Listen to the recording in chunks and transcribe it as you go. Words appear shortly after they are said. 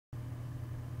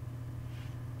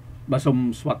bà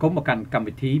xông xóa có một cầm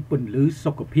vị trí Ponleu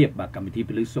Sokhapheap và cầm vị trí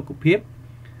Ponleu Sokhapheap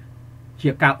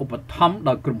chia cao ụp thấm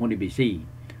đòiក្រុមហ៊ុន EBC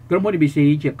ក្រុមហ៊ុន EBC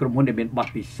ជាក្រុមហ៊ុនដែលមានបទ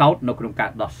ពិសោធន៍នៅក្នុងការ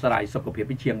ដោះស្រាយសុខភាព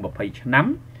ជាង20ឆ្នាំ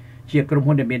ជាក្រុម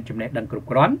ហ៊ុនដែលមានចំណេះដឹងគ្រប់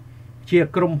គ្រាន់ជា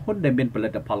ក្រុមហ៊ុនដែលមានផលិ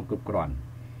តផលគ្រប់គ្រាន់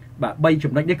បាទ3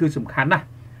ចំណុចនេះគឺសំខាន់ណាស់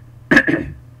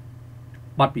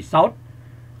បទពិសោធន៍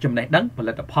ចំណេះដឹងផ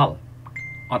លិតផល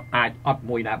អត់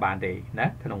មួយណាបានទេណា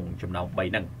ក្នុងចំណោម3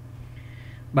ហ្នឹង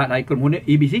បាទហើយក្រុមហ៊ុន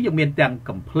EBC យើងមានទាំង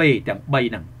complete ទាំង3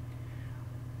ហ្នឹង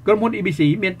ក្រុមហ៊ុន EBC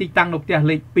មានទីតាំងនៅផ្ទះ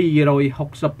លេខ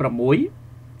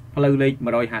266ផ្លូវលេខ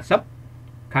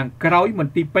150ខាងក្រោយម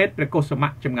ន្ទីរពេទ្យព្រះកុសមៈ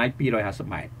ចម្ងាយ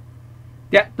250ម៉ែត្រ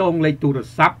តាក់ទងលេខទូរ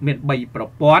ស័ព្ទមាន3ប្រ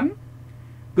ព័ន្ធ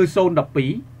គឺ012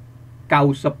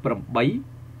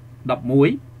 98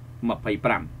 11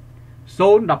 25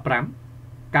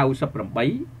 015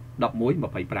 98 11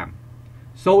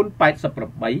 25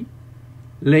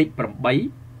 088 លេខ8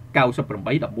 98 11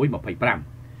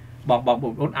 25បងប្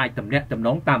អូនអាចតំណាក់តំណ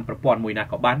ងតាមប្រព័ន្ធមួយណា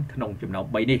ក៏បានក្នុងចំណោម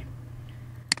3នេះ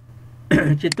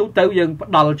ជាទូទៅយើងផ្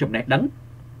ដល់ចំណេះដឹង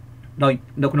ដោយ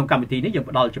នៅក្នុងកម្មវិធីនេះយើង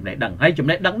ផ្ដល់ចំណេះដឹងហើយចំ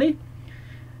ណេះដឹងនេះ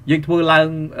យើងធ្វើឡើង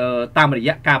តាមរ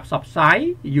យៈការផ្សព្វផ្សាយ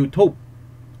YouTube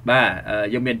បាទ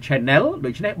យើងមាន channel ដូ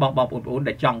ច្នេះបងប្អូន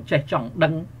ដែលចង់ចេះចង់ដឹ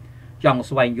ងចង់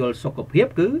ស្វែងយល់សុខភាព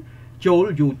គឺចូល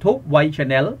YouTube វាយ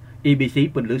channel EBC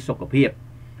ពន្លឺសុខភាព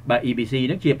បាទ EBC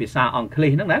ហ្នឹងជាភាសាអង់គ្លេ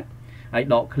សហ្នឹងណាហើយ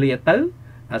ដក clear ទៅ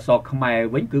អក្សរខ្មែរ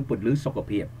វិញគឺពន្លឺសុខ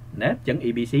ភាពណាអញ្ចឹង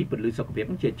EBC ពន្លឺសុខភាព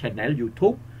ហ្នឹងជា channel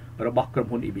YouTube របស់ក្រុម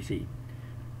ហ៊ុន EBC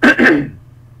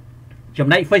ចំ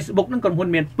ណែក Facebook ហ្នឹងក្រុមហ៊ុន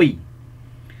មាន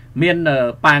2មាន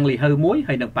ប៉ាងលីហើមួយ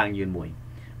ហើយនិងប៉ាងយឿនមួយ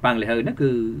ប៉ាងលីហើហ្នឹង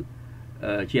គឺ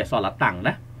ជាអក្សរឡាតាំង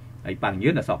ណាហើយប៉ាងយឿ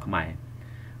នអក្សរខ្មែរ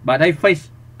បាទហើយ Face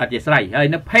អធិស្ឋានហើយ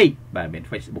នៅ page បាទមាន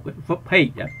Facebook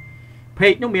page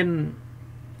នោះមាន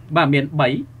បាទមាន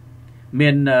3មា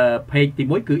ន page ទី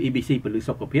1គឺ EBC ពលឺ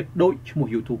សុខភាពដូចឈ្មោះ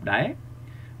YouTube ដែរ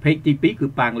page ទី2គឺ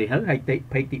ប៉ាងលីហើហើយ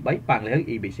page ទី3ប៉ាងលីហើ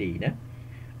EBC ណា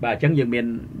បាទអញ្ចឹងយើង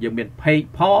មាន page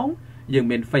ផងយើង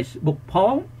មាន Facebook ផ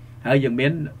ងហើយយើងមា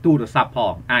នទូរស័ព្ទផ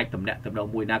ងអាចតំណាក់តំណង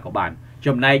មួយណាក៏បាន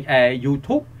ចំណែកឯ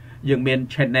YouTube យើងមាន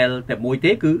channel តែមួយ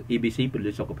ទេគឺ EBC ព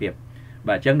លឺសុខភាព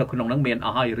បាទអញ្ចឹងនៅក្នុងហ្នឹងមានអ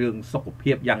ស់ហើយរឿងសុខ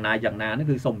ភាពយ៉ាងណាហ្នឹង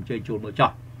គឺសូមអញ្ជើញចូលមើល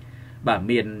ចោះបាទ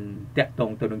មានតាក់ទង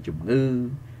ទៅនឹងជំងឺ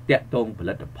តាក់ទងផ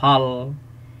លិតផល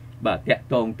បាទតាក់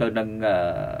ទងទៅនឹង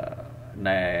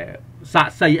ណែសា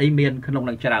ក់សីអីមានក្នុង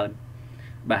នឹងច្រើន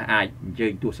បាទអាចអញ្ជើ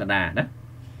ញទស្សនាណា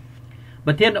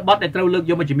ប្រធានបទដែលត្រូវលើក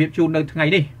យកមកជំរាបជូននៅថ្ងៃ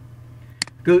នេះ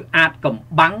គឺអាចកំ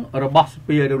បាំងរបស់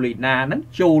Spirulina ហ្នឹង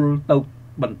ចូលទៅ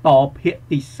បន្តភាគ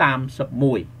ទី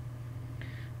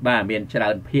31បាទមានច្រើ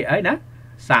នភាគហើយណា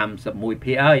31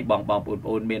ភាគហើយបងប្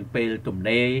អូនមានពេលទំ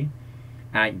នេរ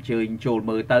អាចអញ្ជើញចូល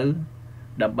មើលទៅ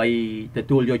ដើម្បីទ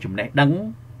ទួលយកចំណេះដឹង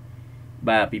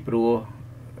បាទពីព្រោះ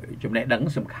ចំណេះដឹង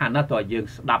សំខាន់ណាស់តើយើង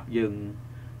ស្ដាប់យើង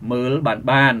មើល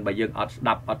បានបើយើងអត់ស្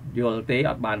ដាប់អត់យល់ទេ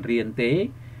អត់បានរៀនទេ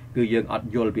គឺយើងអត់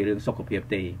យល់ពីរឿងសុខភាព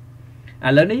ទេឥ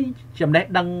ឡូវនេះចំណេះ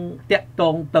ដឹងតាក់ទ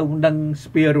ងទៅនឹង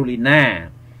Spirulina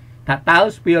ថាតើ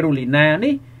Spirulina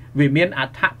នេះវាមានអ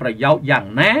ត្ថប្រយោជន៍យ៉ាង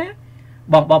ណា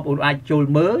បងប្អូនអាចចូល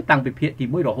មើលតាំងពីភាគទី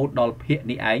1រហូតដល់ភាគ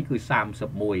នេះឯងគឺ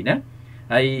31ណា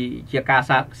ហើយជាការ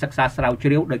សិក្សាស្រាវជ្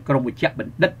រាវដោយក្រុមវិជ្ជប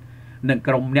ណ្ឌិតនិង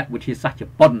ក្រុមអ្នកវិទ្យាសាស្ត្រជ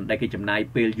ប៉ុនដែលគេចំណាយ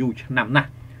ពេលយូរឆ្នាំណាស់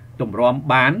ទម្រាំ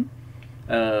បាន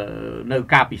នៅ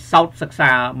ការពិសោធន៍សិក្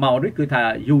សាមកនេះគឺថា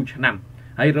យូរឆ្នាំ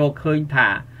ហើយរកឃើញថា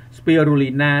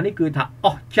Spirulina នេះគឺថាអ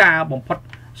ស្ចារ្យបំផុត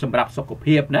សម្រាប់សុខ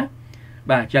ភាពណា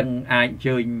បាទអញ្ចឹងអាចអញ្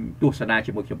ជើញទស្សនា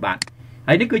ជាមួយខ្ញុំបាទ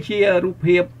ហើយនេះគឺជារូប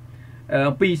ភាព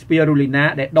ពី Spirulina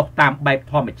ដែលដុះតាមបែប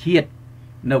ធម្មជាតិ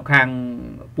នៅខាង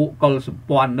ពួកកុលសម្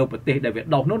ព័ន្ធនៅប្រទេសដែលវា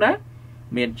ដុះនោះណា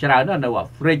មានច្រើនណាស់នៅអា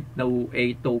ហ្វ្រិកនៅអេ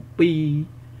តូពី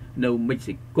នៅមិច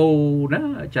ស៊ីកូណា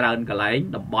ច្រើនកន្លែង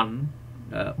តំបន់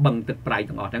បឹងទឹកប្រៃ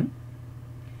ទាំងអស់ហ្នឹង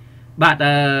បាទ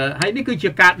ហើយនេះគឺជា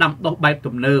ការដាំដុះបែប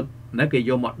ទំនើបណាគេ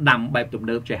យកមកដាំបែបទំ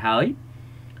នើបចេះហើយ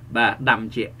បាទដាំ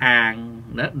ជាអាង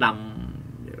ណាដាំ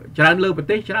ច្រើនលើប្រ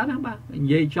ទេសច្រើនណាស់បាទនិ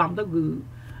យាយចំទៅគឺ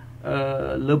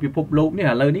លើពិភពលោកនេះ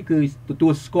ឥឡូវនេះគឺទទួ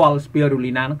លស្គាល់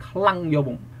Spirulina នឹងខ្លាំងយក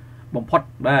បំផុត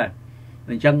បាទ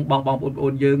អញ្ចឹងបងប្អូ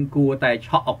នយើងគួរតែឆ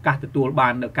ក់ឱកាសទទួលបា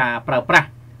ននៅការប្រើប្រាស់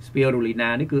Spirulina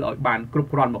នេះគឺឲ្យបានគ្រប់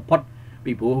គ្រាន់បំផុត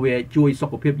ពីព្រោះវាជួយសុ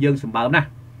ខភាពយើងសម្បើមណាស់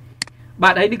បា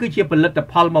ទហើយនេះគឺជាផលិត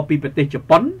ផលមកពីប្រទេសជ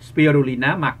ប៉ុន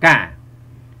Spirulina maca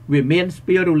វាមាន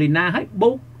Spirulina ហើយបូ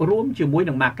ករួមជាមួយ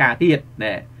នឹង maca ទៀត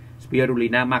ណែ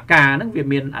Spirulina maca ហ្នឹងវា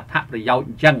មានអត្ថប្រយោជន៍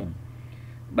អញ្ចឹង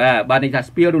បាទនេះថា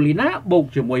Spirulina បូក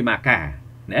ជាមួយ maca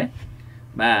ណា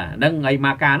បាទហ្នឹងហើយ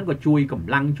maca ហ្នឹងក៏ជួយកម្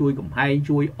លាំងជួយកំហែង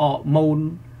ជួយអរម៉ូន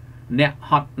អ្នក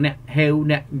ហត់អ្នកហេវ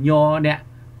អ្នកញ័រអ្នក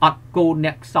អត់កូនអ្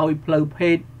នកខ្សោយផ្លូវ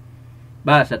ភេទ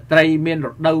bà sẽ tray miên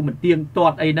rồi đâu mình tiên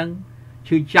toát ấy nâng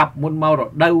chứ chập môn mau rồi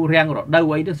đâu rèn rồi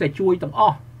đâu ấy nó sẽ chui tầng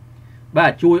o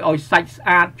bà chui ôi sạch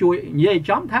chui như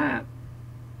chóm tha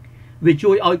vì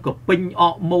chui ôi của pin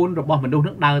ọ môn rồi bỏ mình đâu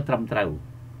nước đau trầm trầu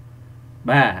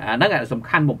bà nó là sầm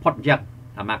khăn một phật giặc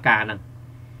mà ca nâng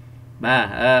bà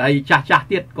hay cha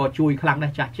tiết có chui khăn đây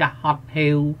cha hot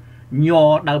heo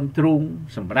nho đâm trung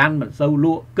sầm ran mình sâu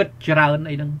lụa cất trơn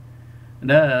ấy nâng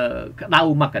nó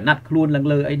đau mà cái nát luôn lần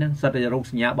lơ ấy nâng sao để rong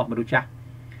nhà bỏ mình đâu cha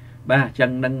bà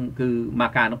chẳng nâng cứ mà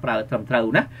ca nó phải trầm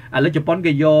trầu nè lấy cho pon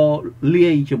cái do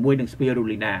lia cho môi nâng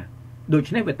spirulina đôi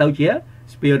chân này về tàu chia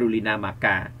spirulina mà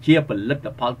ca chia phần lứt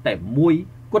là phao tẻ môi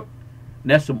quất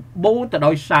nè sum bố ta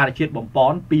đôi xa là chết bom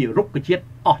pon pi rút cái chết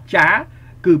chá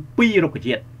cứ pi rút cái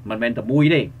chết mình men tầm môi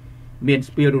đi miền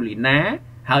spirulina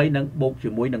hơi nâng bột cho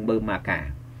môi nâng bơ mà ca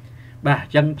bà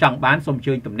chẳng chẳng bán xong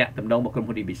chơi tầm nẹt tầm đâu một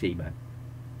con EBC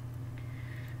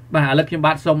bà lấy cho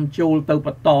bạn xong chôn tàu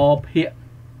bát to hiện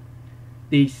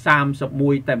ទី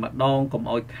31តែម្ដងកុំ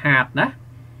ឲ្យខាតណា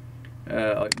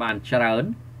ឲ្យបានច្រើន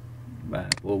បាទ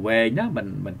ព្រោះវែងណា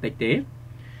មិនតិចទេឥ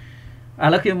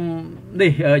ឡូវខ្ញុំ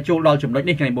នេះចូលដល់ចំណុច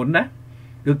នេះថ្ងៃមុនណា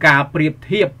គឺការប្រៀប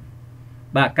ធៀប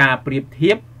បាទការប្រៀប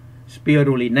ធៀប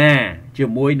spirulina ជា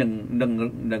មួយ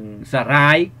នឹងសារ៉ា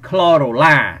យ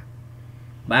chlorella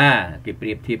បាទគេប្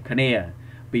រៀបធៀបគ្នា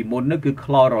ពីមុននោះគឺ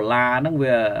chlorella ហ្នឹង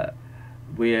វា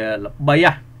ល្បី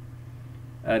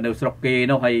នៅស្រុកគេ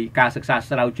នោះហើយការសិក្សា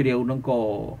ស្រាវជ្រាវនោះក៏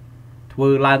ធ្វើ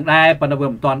ឡើងដែរប៉ុន្តែវា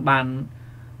មិនទាន់បាន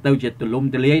ទៅជាទូលំ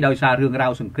ទូលាយដោយសាររឿងរ៉ា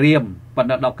វសង្គ្រាមប៉ុន្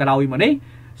តែដល់ក្រោយមកនេះ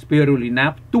spirulina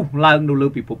ផ្ទុះឡើងនៅលើ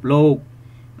ពិភពលោក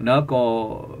ណាក៏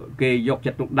គេយក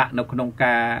ចិត្តទុកដាក់នៅក្នុង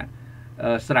ការ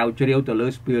ស្រាវជ្រាវទៅលើ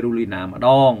spirulina ម្ដ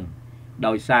ង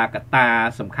ដោយសារកត្តា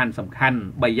សំខាន់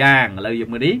3យ៉ាងឥឡូវយក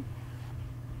មើលនេះ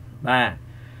បាទ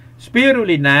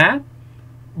spirulina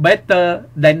better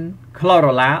than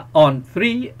chlorella on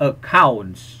 3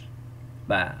 accounts.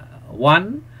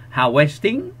 1.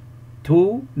 Harvesting.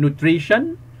 2. Nutrition.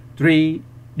 3.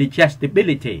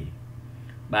 Digestibility.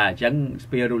 បាទអញ្ចឹង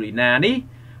spirulina នេះ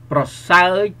ប្រសើ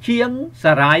រជាង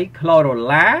សារ៉ាយ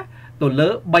chlorella ទៅលើ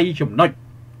3ចំណុច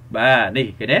បាទនេះ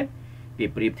គេណាគេ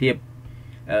ប្រៀបធៀប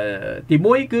ទី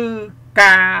1គឺ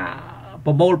ការ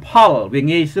ប្រមូលផលវា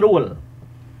ងាយស្រួល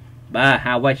បាទ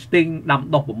harvesting ដាំ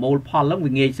ដុះប្រមូលផលហ្នឹង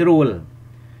វាងាយស្រួល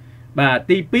បាទ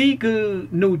ទី2គឺ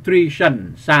nutrition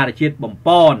សារជាតិបំព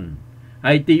ន់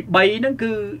ហើយទី3ហ្នឹង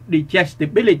គឺ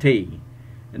digestibility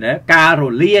ណាការរ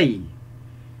លាយ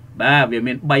បាទវា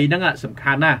មាន3ហ្នឹងសំ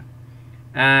ខាន់ណាស់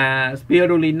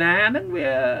spirulina ហ្នឹង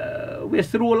វា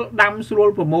ស្រួលដាំស្រួល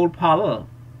ប្រមូលផល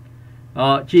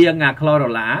ជាង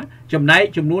chlorella ចំណែក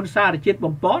ចំនួនសារជាតិ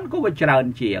បំពន់ក៏វាច្រើន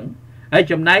ជាងហើយ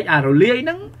ចំណែករលាយហ្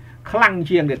នឹងខ្លាំង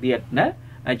ជាងទៅទៀតណា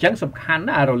អញ្ចឹងសំខាន់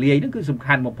ណារលាយហ្នឹងគឺសំ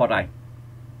ខាន់បំផុតហើយ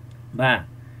បាទ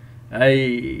ហើយ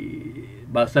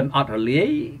បើសិនអត់រលាយ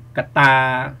កត្តា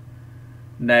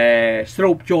ណែស្រូ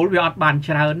បចូលវាអត់បាន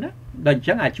ច្រើនណាដល់អញ្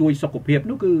ចឹងជួយសុខភាព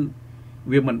នោះគឺ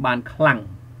វាមិនបានខ្លាំង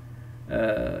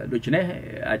ដូច្នេះ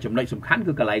ចំណុចសំខាន់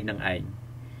គឺកន្លែងហ្នឹងឯង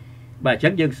បាទអញ្ចឹ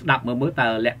ងយើងស្ដាប់មើលតើ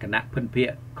លក្ខណៈភិនភាគ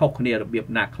ខុសគ្នារបៀប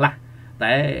ណាខ្លះ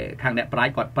តែខាងអ្នកប្រាជ្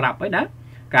ញគាត់ប្រាប់ហើយណា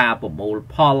ការប្រមូល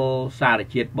ផលសារ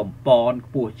ជាតិបំពន់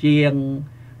ខ្ពស់ជាង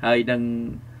ហើយនឹង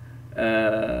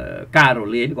ការរ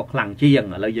លាយក៏ខ្លាំងជាង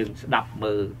ឥឡូវយើងស្ដាប់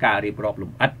មើលការរៀបរាប់ល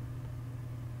ម្អិត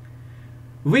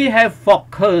We have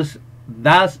focused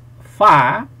thus far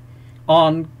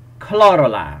on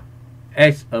chlorella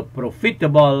as a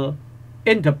profitable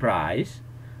enterprise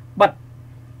but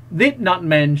did not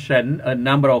mention a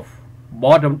number of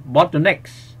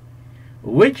bottlenecks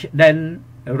which then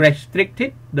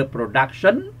restricted the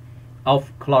production of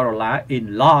chlorella in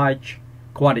large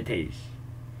quantities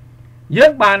យើ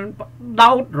ងបាន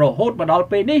ដោតរហូតមកដល់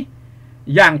ពេលនេះ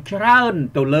យ៉ាងច្រើន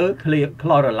ទៅលើ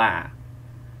chlorella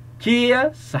ជា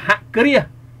សហគ្រាស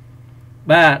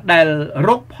បាទដែលរ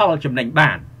កផលចំណេញ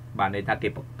បានន័យថាគេ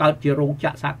បង្កើតជារោងច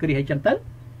ក្រសហគ្រាសអីចឹងទៅ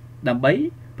ដើម្បី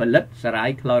ផលិតសារ៉ាយ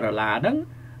chlorella ហ្នឹង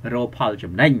រកផល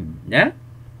ចំណេញណា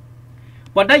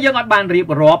ប៉ុន្តែយើងអត់បានរៀ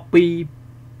បរាប់ពី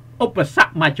ឧបសគ្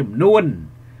គមួយចំនួន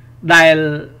ដែល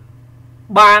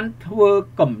បានធ្វើ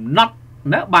កំណត់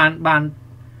ណាបាន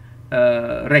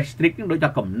restrict ដូចថា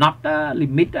កំណត់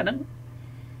limit ហ្នឹង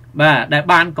បាទដែល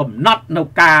បានកំណត់នៅ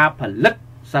ការផលិត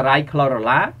សារ៉ាយ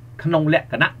chlorella ក្នុងល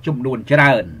ក្ខណៈចំនួនច្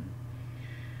រើន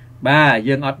បាទ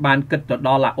យើងអត់បានគិតទៅដ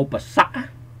ល់ឧបសគ្គ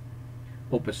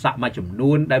មួយចំ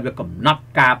នួនដែលវាកំណត់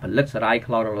ការផលិតសារ៉ាយ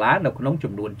chlorella នៅក្នុង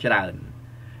ចំនួនច្រើន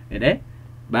ឃើញទេ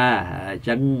បាទអញ្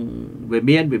ចឹងវា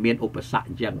មានឧបសគ្គ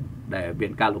អញ្ចឹងដែលមា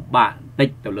នការលំបាកបន្តិច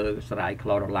ទៅលើសារ៉ាយ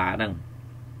chlorella ហ្នឹង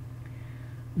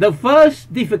The first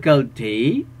difficulty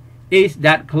is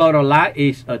that chlorella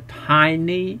is a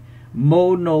tiny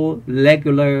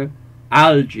monolegular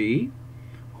algae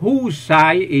whose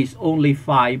size is only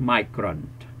 5 microns.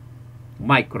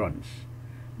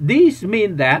 These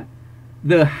mean that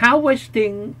the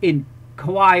harvesting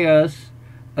requires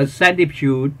a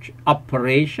centrifuge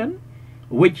operation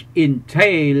which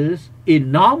entails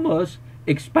enormous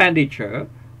expenditure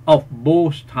of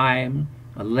both time,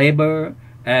 labor,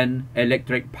 and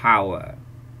electric power.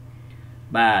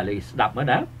 បាទលេស្ដាប់មើល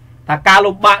ណាថាការ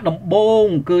លំបាកដំបូង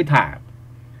គឺថា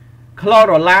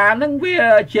chlorella ហ្នឹងវា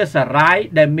ជាសារ៉ាយ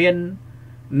ដែលមាន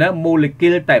នៅ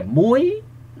molecule តែមួយ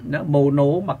ណា mono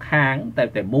មកខាង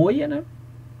តែមួយណា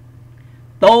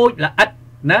តូចល្អិត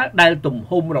ណាដែលទំ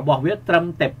ហំរបស់វាត្រឹម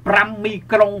តែ5មី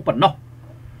ក្រុងប៉ុណ្ណោះ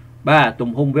បាទទំ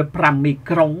ហំវា5មី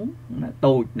ក្រុងណា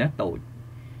តូចណាតូច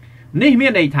នេះមា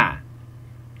នន័យថា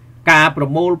ការប្រ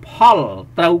មូលផល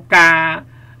ត្រូវការ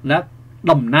ណា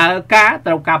ដំណើរការ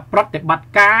ត្រូវការប្រតិបត្តិ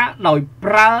ការដោយ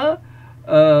ប្រើ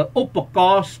ឧបក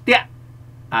រណ៍ស្ទាក់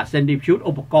centrifuge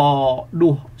ឧបករណ៍ដួ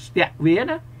សស្ទាក់វា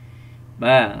ណា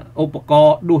បាទឧបករ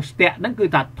ណ៍ដួសស្ទាក់ហ្នឹងគឺ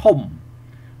ថាធំ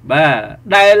បាទ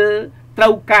ដែលត្រូ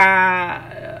វការ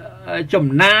ចំ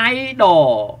ណាយ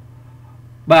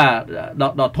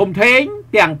ដ៏ធំធេង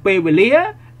ទាំងពេលវេលា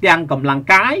ទាំងកម្លាំង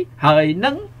កាយហើយ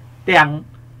នឹងទាំង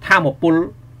ថាមពល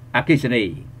អគ្គិសនី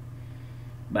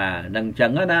បាទនឹងអញ្ចឹ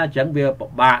ងណាអញ្ចឹងវាពិ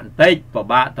បាកបន្តិចពិ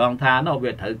បាកត្រង់ថានោះ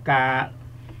វាត្រូវការ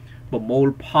ប្រមូល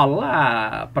ផល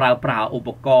ប្រើប្រាស់ឧប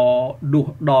ករណ៍ដួស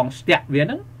ដងស្ទាក់វាហ្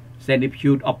នឹង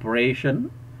centrifuge operation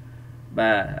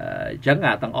បាទអញ្ចឹង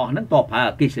ទាំងអស់ហ្នឹងតើប្រើ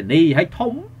អគ្គិសនីឲ្យ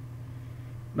ធំ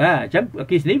បាទអញ្ចឹងអ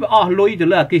គ្គិសនីវាអស់លុយទៅ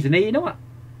លើអគ្គិសនីហ្នឹង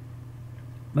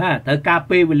បាទត្រូវការ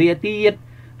ពេលវេលាទៀត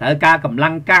ត្រូវការកម្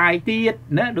លាំងកាយទៀត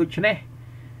ណាដូច្នេះ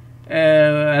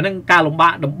ហ្នឹងការលំបា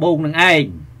កដំបូងនឹងឯង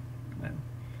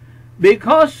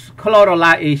because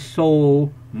chlorella is so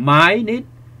minute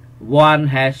one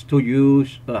has to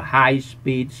use a high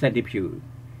speed centrifuge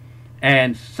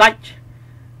and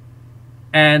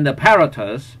the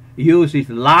apparatus uses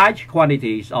large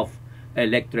quantities of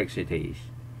electricity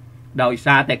ដោយ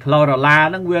សារតែ chlorella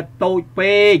ហ្នឹងវាតូច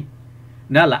ពេក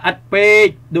ណាល្អិតពេក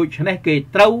ដូច្នេះគេ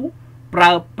ត្រូវប្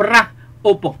រើប្រាស់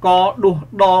ឧបករណ៍ដួស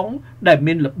ដងដែល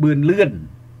មានល្បឿនលឿន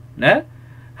ណា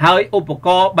ហើយឧបក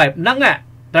រណ៍បែបហ្នឹង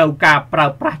ត្រូវការប្រើ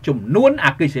ប្រាស់ចំនួនអ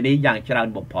គ្គិសនីយ៉ាងច្រើន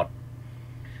បំផុត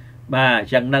បាទអ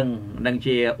ញ្ចឹងនឹង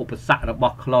ជាឧបសគ្គរប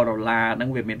ស់ chlorella ហ្នឹង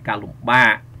វាមានការលំបា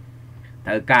ក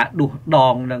ត្រូវការដួសដ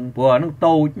ងហ្នឹងព្រោះហ្នឹង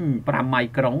តូច5ម៉ៃ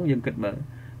ក្រុងយើងគិតមើល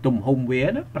ទំហំវា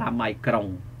ណា5ម៉ៃក្រុង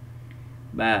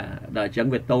បាទដល់អញ្ចឹង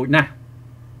វាតូចណាស់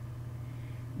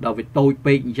ដល់វាតូច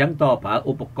ពេកអញ្ចឹងតើប្រើ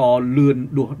ឧបករណ៍លឿន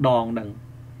ដួសដងហ្នឹង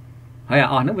ហើយ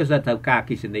អស់ហ្នឹងវាសិតត្រូវការអគ្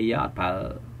គិសនីអត់ប្រើ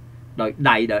ដោយ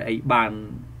ដៃដោយអីបាន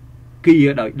គៀ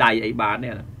ដោយដៃអីបាន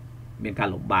នេះមានការ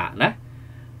លំបាកណា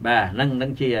បាទហ្នឹ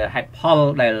ងជាហេតុផល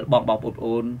ដែលបងប្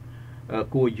អូន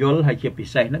គួរយល់ហើយជាពិ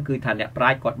សេសហ្នឹងគឺថាអ្នកប្រា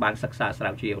ជ្ញគាត់បានសិក្សាស្រា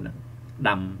វជ្រាវហ្នឹង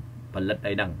ដាំផលិត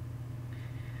អីហ្នឹង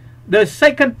The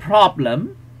second problem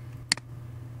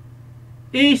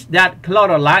is that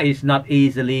chlorella is not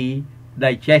easily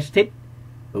digested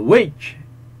which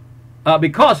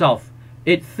because of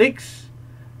its thick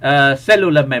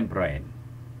cellular membrane.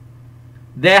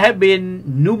 There have been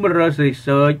numerous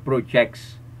research projects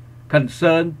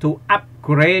concerned to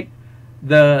upgrade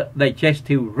the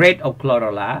digestive rate of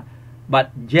chlorella, but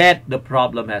yet the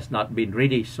problem has not been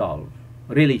really solved.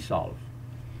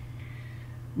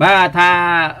 បាទថា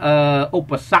ឧ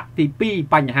បសគ្គទី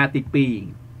2បញ្ហាទី2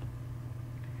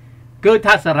គឺ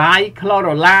ថាសារ៉ាយ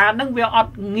chlorella ហ្នឹងវាអ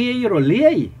ត់ងាយរលា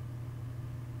យ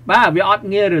បាទវាអត់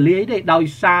ងាយរលាយទេដោយ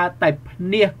សារតែភ្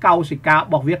នាសកោសិការ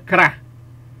បស់វាក្រាស់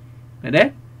ឃើញទេ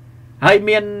ហើយ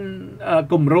មាន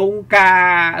គម្រោងការ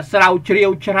ស្រាវជ្រាវ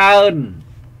ច្រើន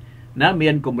ណាមា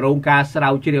នគម្រោងការស្រា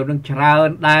វជ្រាវនឹងច្រើន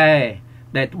ដែរ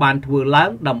ដែលបានធ្វើឡើង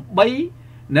ដើម្បី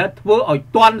ណាធ្វើឲ្យ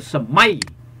ទាន់សម័យ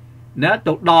ណា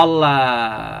ទៅដល់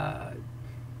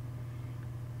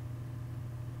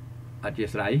អធិ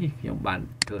ស្ឋានខ្ញុំបាន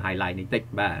ធ្វើ highlight នេះតិច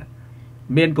បាទ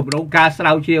មានគម្រោងការស្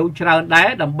រាវជ្រាវច្រើនដែរ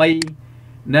ដើម្បី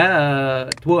ណា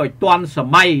ធ្វើឲ្យទាន់ស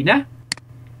ម័យណា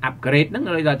upgrade ហ្នឹង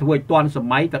ឬថាធ្វើឲ្យទាន់ស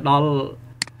ម័យទៅដល់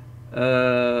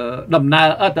ដំណើរ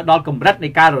ទៅដល់កម្រិតនៃ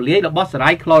ការរលាយរបស់សារ៉ា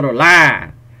យ chlorella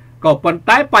ក៏ប៉ុន្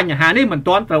តែបញ្ហានេះមិន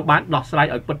ទាន់ត្រូវបានដោះស្រាយ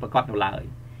ឲ្យពិតប្រាកដនៅឡើយ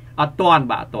អត់ទាន់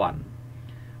បាទ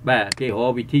គេរក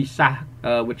វិធីសាស្ត្រ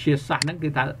វិទ្យាសាស្ត្រហ្នឹងគឺ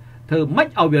ថាធ្វើម៉េច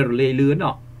ឲ្យវារលាយលឿន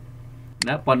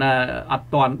ណាប៉ុន្តែអត់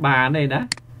ទាន់បានទេណា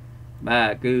បាទ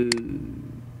គឺ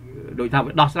ដូចថាវា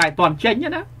ដោះស្រាយទាន់ចេញ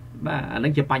ណាបាទអានឹ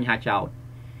ងជាបញ្ហាចោត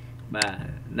បាទ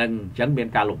នឹងអញ្ចឹងមាន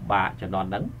ការលំបាកចំណន់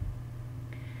ហ្នឹង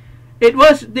It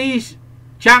was this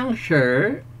juncture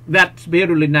that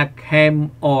spirulina came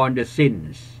on the scene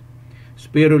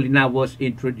spirulina was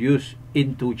introduced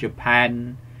into Japan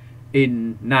in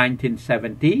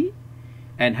 1970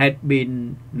 and had been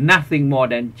nothing more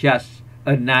than just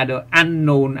another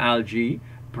unknown algae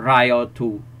prior to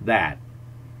that.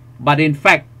 But in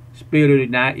fact,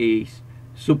 spirulina is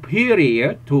superior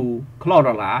to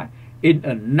chlorella in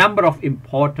a number of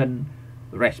important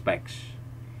respects.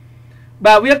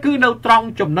 បាទវាគឺនៅត្រង់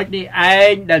ចំណុចនេះឯ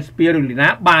ងដែល spirulina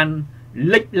បាន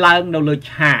លេចឡើងនៅលើ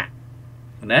ឆាក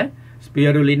ណា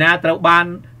spirulina ត្រូវបាន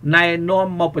ណែនាំ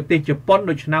មកប្រទេសជប៉ុន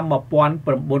នៅឆ្នាំ 1970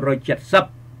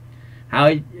 ហើ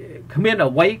យគ្មាន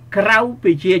អ្វីក្រៅ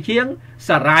ពីជាង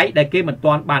សារ៉ាយដែលគេមិន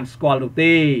ទាន់បានស្គាល់នោះ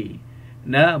ទេ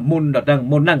ណាមុនដល់ហ្នឹង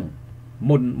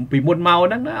មុនពីមុនមក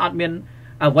ហ្នឹងអត់មាន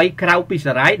អ្វីក្រៅពី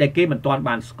សារ៉ាយដែលគេមិនទាន់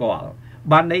បានស្គាល់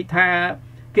បានន័យថា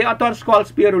គេអត់ទាន់ស្គាល់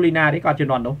spirulina ទេគាត់ជំ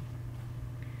នាន់នោះ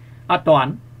អត់ទាន់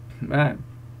បាទ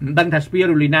មិនដឹងថា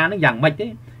spirulina ហ្នឹងយ៉ាងម៉េចទេ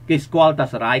គេស្គាល់តែ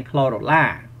សារ៉ាយ chlorella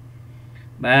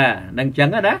បាទនឹងអញ្ចឹង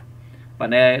ណាប៉ុ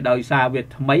ន្តែដោយសារវា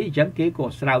ថ្មីអញ្ចឹងគេក៏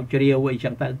ស្រាវជ្រាវអីអញ្ចឹ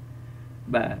ងទៅ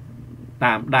បាទ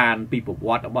តាមដានពីប្រវ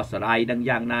ត្តិរបស់សារ៉ាយនឹង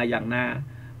យ៉ាងណា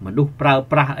មនុស្សប្រើ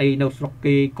ប្រាស់អីនៅស្រុក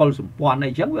គេកុលសម្ព័ន្ធអី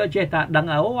អញ្ចឹងវាចេះតែដឹង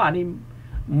អូអានេះ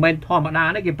មិនធម្មតា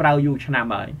ទេគេប្រើយូរឆ្នាំ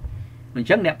ហើយអញ្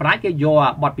ចឹងអ្នកប្រាជ្ញគេយក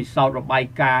បទពិសោធន៍របាយ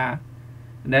ការណ៍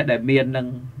ដែលមាននឹង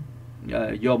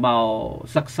យកមក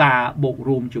សិក្សាបូក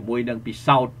រួមជាមួយនឹងពិ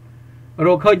សោធន៍រ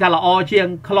កឃើញថាល្អជាង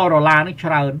chlorella នឹង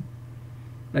ច្រើន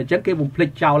តែអញ្ចឹងគេបំភ្លេច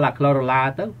ចោលអា chlorella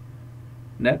ទៅ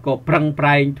ណាក៏ប្រឹងប្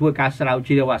រែងធ្វើការស្រាវ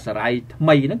ជ្រាវអាសារ៉ៃថ្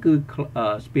មីហ្នឹងគឺ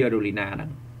spirulina ហ្នឹង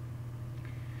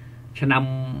ឆ្នាំ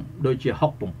ដូចជា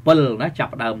67ណាចា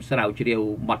ប់ដើមស្រាវជ្រាវ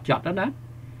ម៉ត់ចត់ណា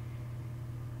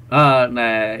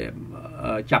ណែ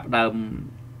ចាប់ដើម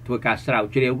ធ្វើការស្រាវ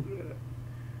ជ្រាវ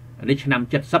នេះឆ្នាំ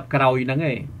70ក្រោយហ្នឹង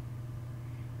ឯង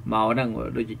មកហ្នឹង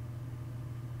ដូច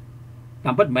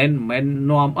តាមពិតមិន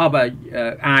នាំ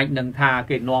អាចនឹងថា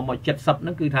គេនាំមក70ហ្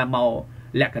នឹងគឺថាមក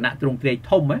លក្ខណៈទ្រង់ទ្រាយ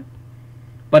ធំណា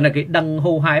ប៉ុន្តែគេដឹង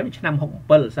ហូរហែឆ្នាំ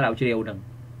67ស្រាវជ្រាវហ្នឹង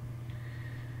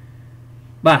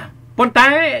បាទប៉ុន្តែ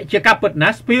ជាការពិតណា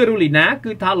spirulina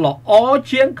គឺថាល្អ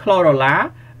ជាង chlorella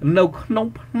នៅក្នុង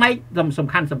ផ្នែកសំ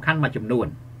ខាន់មួយចំនួន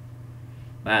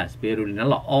បាទ spirulina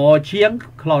ល្អជាង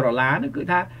chlorella នោះគឺ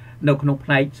ថានៅក្នុងផ្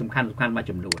នែកសំខាន់មួយ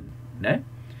ចំនួនណា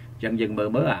អញ្ចឹងយើង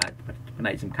មើលអាផ្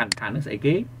នែកសំខាន់ហ្នឹងស្អី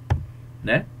គេ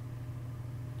ណា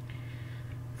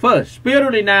First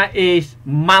spirulina is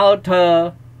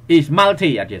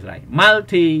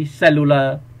multicellular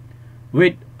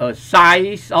with a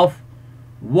size of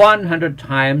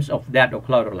 100 times of that of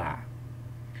chlorella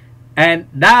and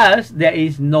thus there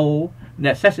is no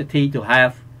necessity to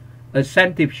have a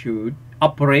centrifuge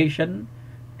operation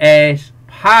as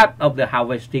part of the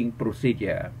harvesting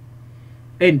procedure.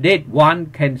 Indeed, one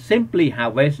can simply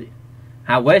harvest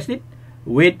it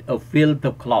with a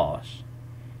filter cloth.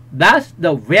 Thus,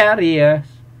 the various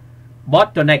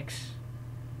bottlenecks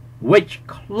which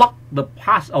clog the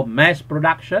path of mass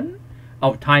production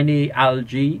of tiny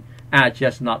algae are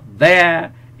just not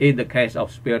there in the case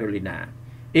of spirulina.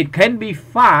 It can be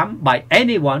farmed by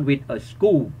anyone with a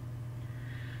scoop.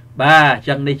 បាទ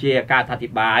ចឹងនេះជាការអធិ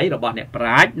ប្បាយរបស់អ្នកប្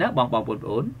រាជ្ញណាបងប្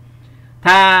អូន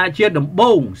ថាជាដំ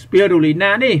បូង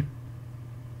spirulina នេះ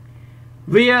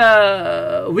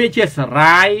វាជាសា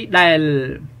រ៉ាយដែ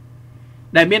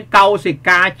លមានកោសិ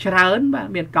កាច្រើនបាទ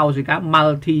មានកោសិកា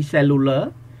multicellular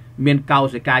មានកោ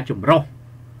សិកាចម្រុះ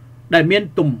ដែលមាន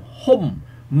ទំហំ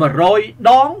100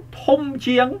ដងធំ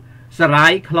ជាងសារ៉ា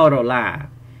យ chlorella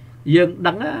យើង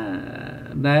ដឹង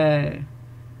ណា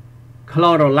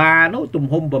chlorella នោះទំ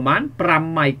ហំប្រមាណ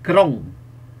5ម៉ៃក្រុង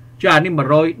ចាអានេះ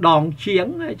100ដងជាង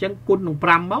អញ្ចឹងគុណនឹង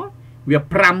5មកវា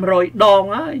500ដង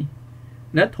ហើយ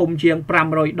ណាធំជាង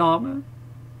500ដង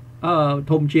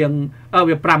ធំជាង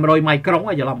វា500ម៉ៃក្រុង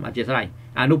ហើយច្រឡំអធិស្ឋាន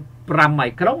អានោះ5ម៉ៃ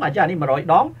ក្រុងអាចានេះ100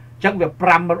ដងអញ្ចឹងវា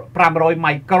500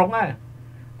ម៉ៃក្រុងហើយ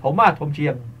ធំជា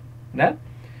ងណា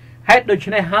ហេតុដូច្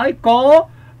នេះហើយក៏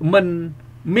មិន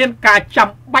មានការចាំ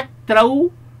បាច់ត្រូវ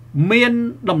មាន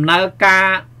ដំណើរការ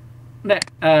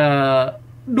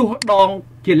ដួសដង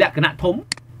ជាលក្ខណៈធំ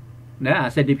ណា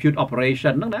centrifuge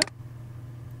operation ហ្នឹងណា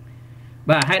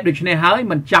បាទហេតុដូច្នេះហើយ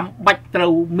មិនចាំបាច់ត្រូ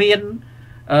វមាន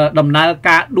ដំណើរ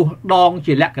ការដួសដង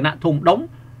ជាលក្ខណៈធំដុំ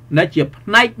នៅជាផ្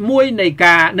នែកមួយ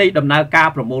នៃដំណើរការ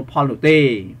ប្រមូលផលនោះទេ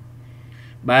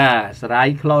បាទសារ៉ាយ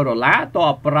chlorella តើ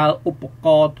ប្រើឧបក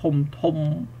រណ៍ធំ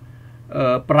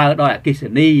ប្រើដោយអគ្គិស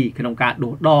នីក្នុងការដួ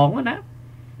សដងណា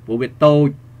ព្រោះវាតូច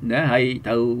ណាហើយ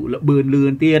ត្រូវលបឿនលឿ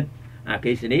នទៀតអគ្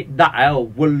គិសនីដាក់ឲ្យ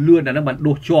វល់លឿនអាហ្នឹងមិន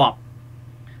ដួសជាប់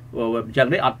អញ្ចឹង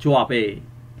នេះអត់ជាប់ទេ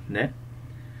ណា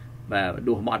បាទ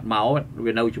ដួសមកអត់មក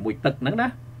វានៅជាមួយទឹកហ្នឹងណា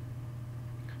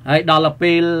ហើយដល់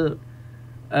ពេល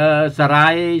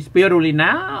Sarai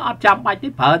spirulina ở trong bài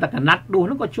tiếp phở ta cả nát đu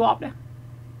nó có chọp đấy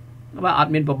và ở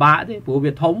miền bạ thế phù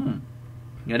Việt thông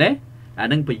nhớ đấy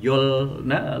nâng phải vô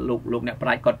nó lục nè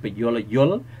phải còn phải vô là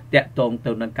vô tẹt tông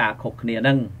từ nâng cả khóc nè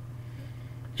nâng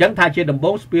chẳng thay trên đồng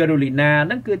bóng spirulina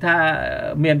nó cứ tha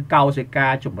miền cao sẽ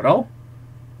ca chủng rốt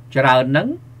chờ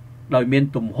nâng rồi miền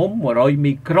tùm húng mà rồi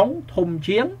micron thông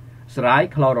chiến Sarai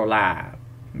chlorella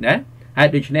đấy hay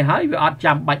được này hỏi về ở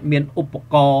trong bạch miền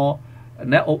upco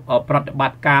nếu ở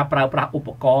bát cá pra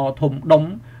upco thùng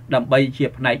đông đầm bay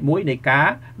chiệp này muối này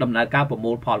cá đầm này cá của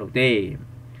môn polute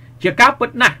chỉ cá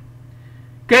bứt nè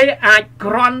cái ai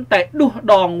cron tại đu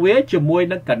đòn với chỉ muối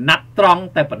nó cả nát tròn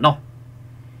tại phần nọ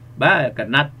ba cả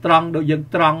nát tròn đôi dân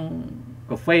tròn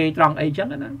cà phê tròn ấy chắc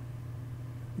đó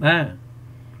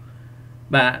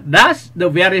ba that's the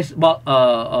various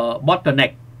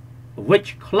bottleneck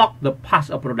which clog the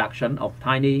path of production of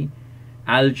tiny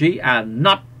algae are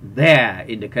not there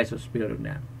in the case of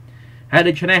spirulina. Hay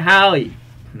được cho này hơi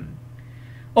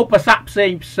อุปสรรคផ្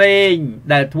សេង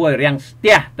ដែលធ្វើឲ្យរាំងស្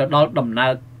ទះទៅដល់ដំណើ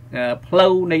រផ្លូ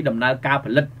វនៃដំណើរការផ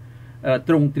លិត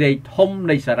ទ្រង់ទ្រាយធំ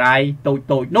នៃសារាយតូ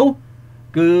ចនោះ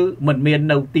គឺមិនមាន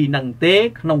នៅទីនឹងទេ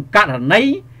ក្នុងករណី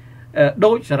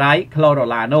ដូចសារាយ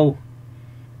chlorella នោះ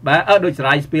បាទដូចសា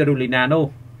រាយ spirulina នោះ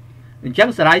អញ្ចឹង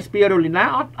សារាយ spirulina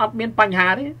អត់មានបញ្ហា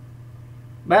ទេ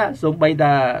បាទសូម្បី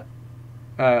តែ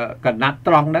កណាត់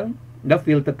ត្រង់ហ្នឹងនៅ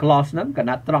filter cloth ហ្នឹងក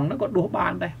ណាត់ត្រង់ហ្នឹងក៏ដួសបា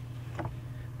នដែរ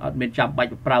អត់មានចាំបាច់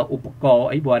ប្រើឧបករណ៍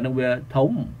អីព្រោះហ្នឹងវាធំ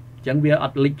អញ្ចឹងវាអ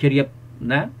ត់លិចជ្រាប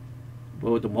ណាព្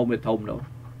រោះទំហំវាធំនោះ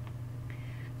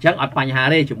អញ្ចឹងអត់បញ្ហា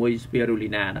ទេជាមួយ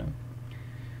spirulina ហ្នឹង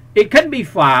It can be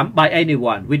farmed by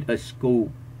anyone with a scoop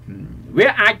វា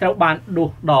អាចត្រូវបានដួ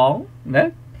សដងណា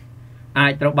អា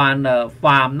ចត្រូវបាន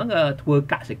farm ហ្នឹងធ្វើ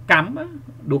កសិកម្ម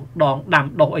ដួសដងដាំ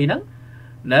ដុះអីហ្នឹង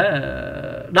ណា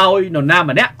ដោយនរណា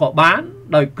ម្នាក់ក៏បាន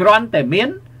ដោយគ្រាន់តែមាន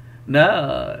ណា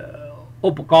ឧ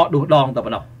បករណ៍ដួសដងតែ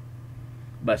ប៉ុណ្ណោះ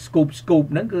បាទ scoop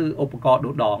ហ្នឹងគឺឧបករណ៍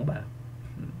ដួសដងបាទ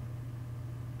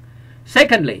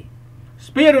Secondly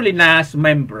spirulina's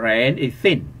membrane is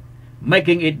thin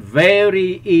making it very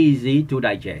easy to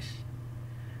digest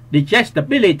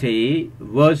Digestibility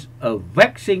was a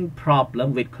vexing problem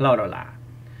with chlorella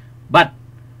but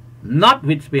not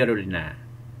with spirulina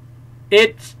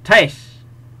its taste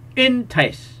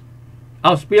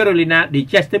of spirulina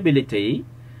digestibility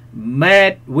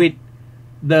made with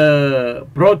the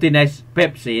proteinase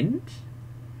pepsins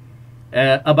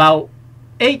about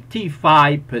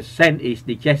 85% is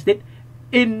digested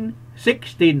in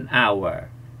 16 hours.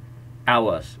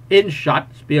 In short,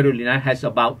 spirulina has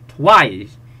about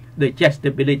twice the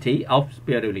digestibility of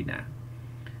spirulina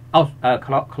of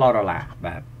chlorella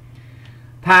បាទ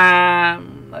ថា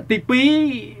ទី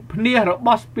2ភ្នាសរប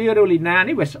ស់ spirulina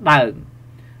នេះវាស្ដើង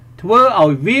ធ្វើឲ្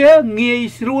យវាងាយ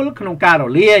ស្រួលក្នុងការរ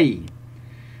លាយ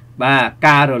បាទ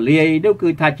ការរលាយនោះគឺ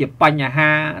ថាជាបញ្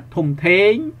ហាធំធេ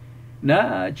ងណា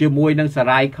ជាមួយនឹងសា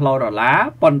រាយ chlorella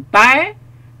ប៉ុន្តែ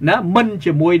ណាមិន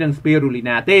ជាមួយនឹង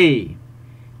spirulina ទេ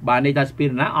បាទនេះថា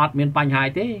spirulina អត់មានបញ្ហា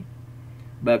ទេ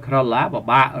បើ chlorella ពិ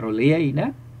បាករលាយណា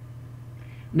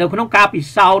នៅក្នុងការពិ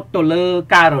សោធន៍ទៅលើ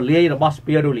ការរលាយរបស់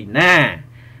spirulina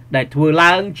ដែលធ្វើ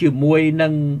ឡើងជាមួយនឹ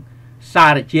ងសា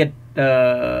រជាតិ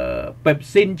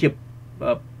pepsin ជា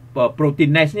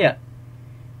proteinase នេះ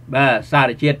បាទសា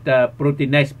រជាតិ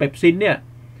proteinase pepsin នេះ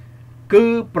គឺ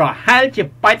ប្រហែលជា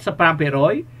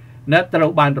 85% នៅត្រូ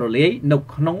វបានរលាយនៅ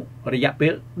ក្នុងរយៈពេ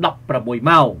ល16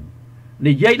ម៉ោង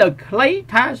និយាយដោយខ្លី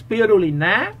ថា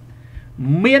spirulina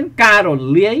មានការរ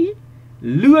លាយ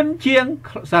លឿនជាង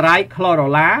សារាយ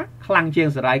chlorella ខ្លាំងជាង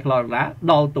សារាយ chlorella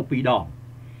ដល់ទៅ2ដង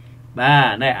បាទ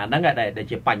ណែអាហ្នឹងដែល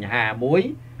ជាបញ្ហាមួយ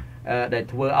ដែល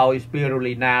ធ្វើឲ្យ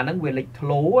spirulina ហ្នឹងវាលេចធ្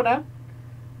លោណា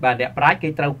បាទអ្នកប្រាជ្ញគេ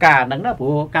ត្រូវការហ្នឹងណាព្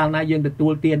រោះកាលណាយើងទទួ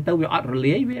លទានទៅវាអត់រ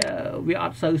លាយវាអ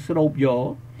ត់សូវស្រូបយក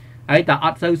ហើយតែអ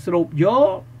ត់សូវស្រូបយក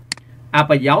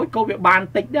ប្រយោជន៍ក៏វាបាន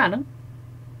តិចដែរហ្នឹង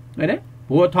ឃើញទេ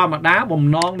ព្រោះធម្មតាបំ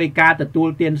ណងនៃការទទួល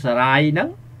ទានសារាយហ្នឹង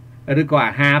ឬក៏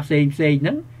អាហារផ្សេងហ្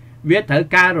នឹងវាត្រូវ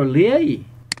ការរលាយ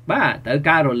បាទត្រូវ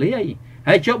ការរលាយ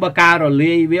ហើយចុះបើការរ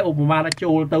លាយវាឧបមាថា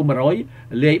ចូលទៅ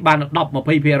100លាយបាន10-20%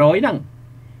 ហ្នឹង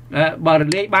បើរ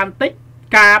លាយបានតិច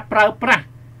ការប្រើប្រាស់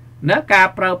ណាការ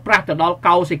ប្រើប្រាស់ទៅដល់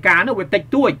កោសិកានោះវាតិច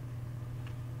តួច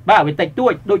បាទវាតិចតួ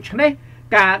ចដូច្នេះ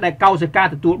ការដែលកោសិកាទ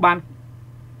ទួលបាន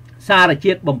សារ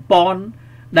ជាតិបំពន់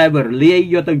ដែលវារលាយ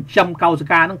យកទៅចិញ្ចឹមកោសិ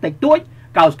កាហ្នឹងតិចតួច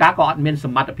កោសិកាក៏អត់មានស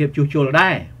មត្ថភាពជួសជុល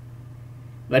ដែរ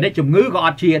បើនេះជំងឺក៏អ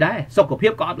ត់ជាដែរសុខភា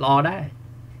ពក៏អត់ល្អដែរ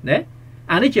ណា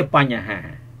អានេះជាបញ្ហា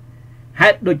ហេ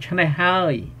តុដូច្នេះហើ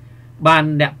យបាន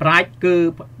អ្នកប្រាជ្ញគឺ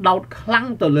ផ្ដោតខ្លាំង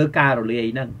ទៅលើការរលាយ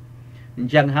ហ្នឹងអ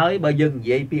ញ្ចឹងហើយបើយើងនិ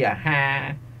យាយពីអាហារ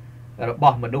រប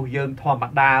ស់មនុស្សយើងធម្ម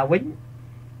តាវិញ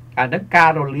nâng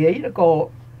ca rồi lý nó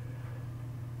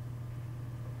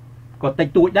có tạch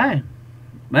tuổi đấy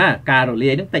mà ca rồi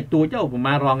lý nó tạch tuổi chứ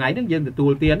mà rò ngay nó dân được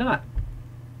tuổi tiền đó ạ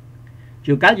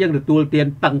trường cá dân được tuổi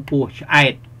tiền tầng của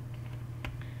ai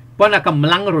còn là cầm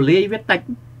lăng rồi lý viết tạch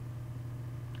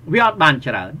viết ọt bàn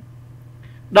trở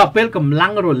đọc bên cầm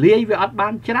lăng rồi lý viết ọt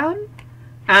bàn trở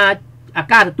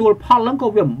ca được tuổi phong lắm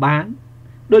cô viết bán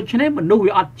đôi cho nên mình nuôi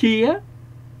viết ọt chia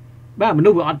ba mình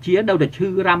nuôi viết ọt chia đâu để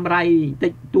chư ram ray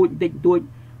tạch tuổi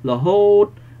là hốt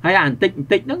hay ảnh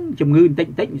tịnh nó chùm ngư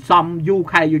tịnh xong du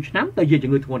khai du nắm tới giờ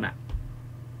chùm ngư thôn ạ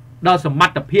đó là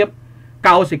mặt tập hiệp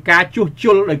cao sẽ ca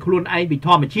chua để khuôn ai bị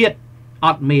thò mà chiết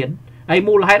ọt miến ai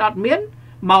mua là hai ọt miến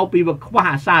mau bị vật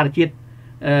khoa xa để chiết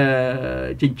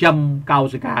trình châm cao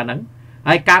sẽ ca nắng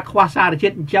ai ca khoa xa để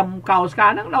chiết châm cao sẽ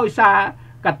ca nắng đôi xa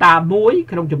cả ta muối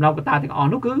không chùm nào cả ta thì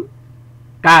nó cứ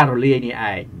ca rồi lia như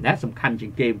ai nét sầm khăn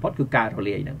trên game post cứ ca rồi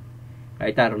lia nè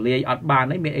ai ta rồi lia ọt bàn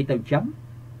ấy mấy ai tao chấm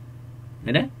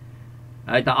đấy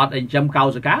đấy ta ọt anh châm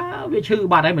cao sự cá với chữ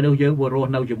ba đấy mà đâu chưa vừa rồi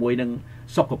đâu chỉ mùi nâng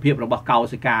sọc của phiệp là bọc cao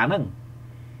sự cá nâng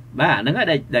bà nâng ở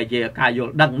đây để về cài vô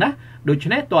đằng đó đôi chân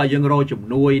nét tòa dân rồi chủng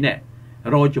nuôi nè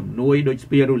rồi chủng nuôi đôi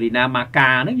spirulina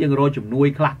maca nó dân rồi chủng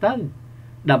nuôi khạc tới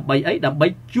đầm bầy ấy đầm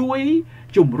bầy chuối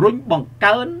chủng rung bằng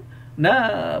cơn nó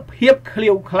phiệp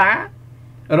khliêu khá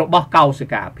rồi bọc cao sự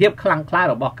cá phiệp khăng khá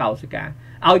rồi bọc cao sự cá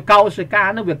ao cao sự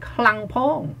cá nó việc khăng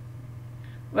phong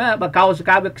bà cao sự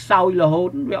cá việc sau là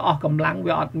hôn với ọ cầm lăng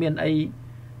với ọt miền ấy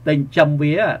tình châm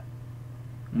vía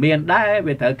miền đá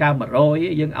về thợ cao mà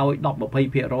rồi nhưng ao đọc một phây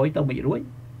phía rồi tao bị rối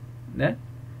đấy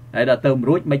đây là tôm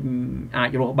rối mình ai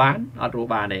cho bán ọt rô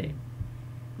bà này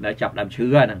để chập làm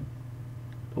chứa nè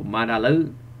thùng mà là lứ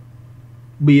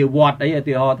bìa vọt đấy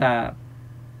thì họ ta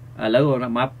lứ là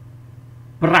mà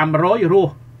pram rối rùa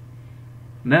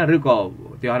nè rư cổ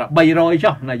thì họ là bay rối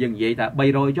cho là dừng vậy ta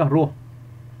bay rối cho rùa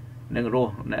nâng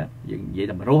rô nè vậy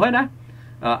là mà rô hết đó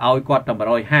ao quạt tầm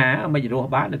rồi ha mấy rô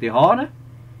bán thì hó đó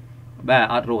ba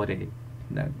ở rô thì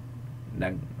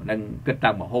nâng cái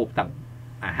tầng mà hộp tầng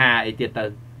ha ấy tiệt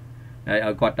từ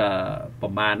ở quạt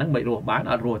phẩm mà nâng mấy rô bán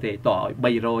ở rô thì tỏi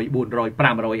bay rồi buồn rồi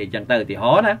pram rồi ấy chẳng từ thì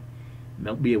hó đó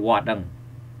nó bìa quạt đằng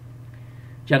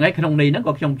chẳng ấy không này nó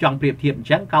có trong priệp thiệp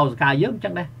chẳng cao ca dớm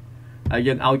chẳng đây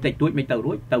dừng ao tịch túi mấy tàu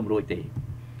tầm rồi thì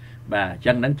và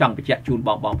chẳng nâng trong cái chạy chun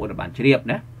bong của bạn triệp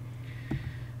nữa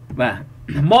và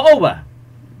moreover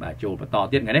bà chôl và tỏ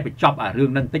tiết ngày đấy phải chọc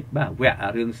rương nâng tích bà vẹt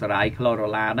rương sài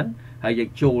chlorella nâng hay dịch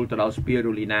chôl từ đó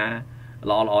spirulina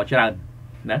lo chân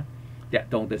nè chạy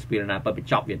tông từ spirulina bà phải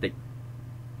chọc viện tích.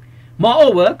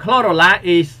 Moreover, chlorella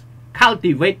is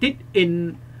cultivated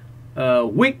in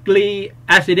weakly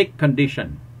acidic condition,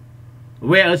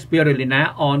 whereas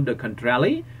spirulina on the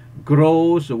contrary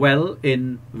grows well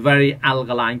in very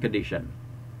alkaline condition.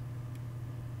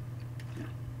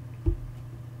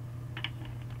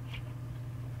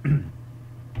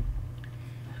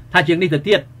 Thay chuyện đi thời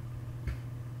tiết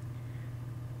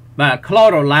và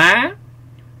chlorella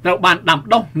ត្រូវបានដាំ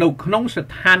ដុះនៅក្នុងស្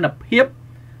ថានភាព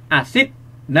អាស៊ីត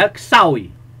នៅខ្សោយ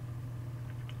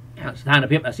ស្ថាន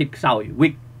ភាពអាស៊ីតខ្សោយ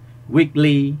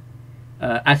weakly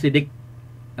acidic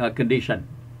condition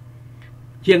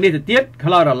ជាងនេះទៅទៀត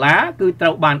chlorella គឺត្រូ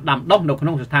វបានដាំដុះនៅក្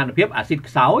នុងស្ថានភាពអាស៊ីត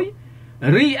ខ្សោយ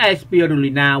រីឯ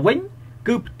spirulina វិញ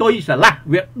គឺផ្ទុយស្រឡះ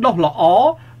វាដុះល្អ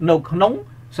នៅក្នុង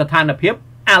ស្ថានភាព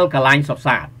alkaline សុទ្ធ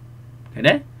សាធឃើញ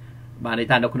ទេបាទនេះ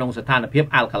ថានៅក្នុងស្ថានភាព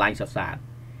alkaline សុទ្ធសាធ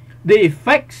The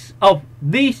effects of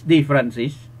these difference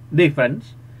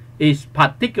is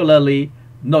particularly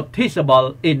noticeable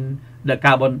in the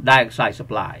carbon dioxide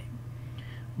supply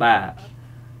បា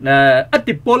ទឥទ្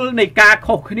ធិពលនៃការ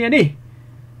ខុសគ្នានេះ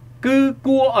គឺ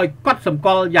គួរឲ្យកត់សម្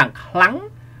គាល់យ៉ាងខ្លាំង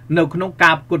នៅក្នុង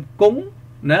ការផ្គត់ផ្គង់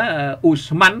ណាឧ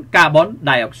ស្ម័ន carbon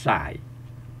dioxide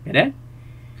ឃើញទេ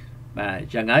បាទ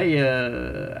ចឹងហើយ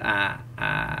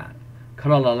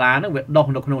chlorella ហ្នឹងវាដុះ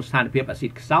នៅក្នុងស្ថានភាពអាស៊ី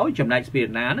តខ្សោយចំណែក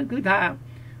spirulina ហ្នឹងគឺថា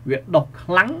វាដុះ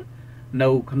ខ្លាំងនៅ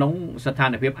ក្នុងស្ថា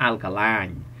នភាព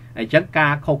alkaline អញ្ចឹងកា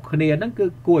រខុសគ្នាហ្នឹងគឺ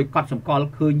គួរឲ្យកត់សម្គាល់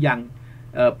ឃើញយ៉ាង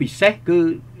ពិសេសគឺ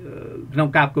ក្នុង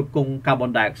ការផ្គត់ផ្គង់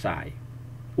carbon dioxide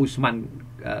ឧស្ម័ន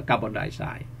carbon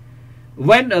dioxide.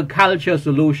 When a culture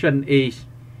solution is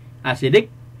acidic,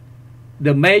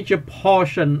 the major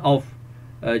portion of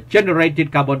generated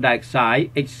carbon dioxide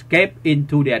escape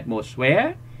into the atmosphere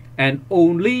and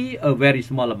only a very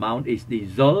small amount is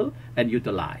dissolved and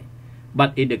utilized.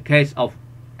 But in the case of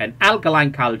an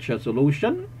alkaline culture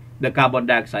solution, the carbon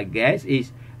dioxide gas is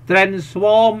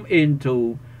transformed into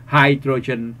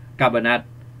hydrogen carbonate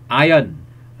ion,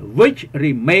 which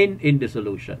remain in the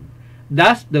solution.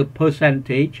 Thus, the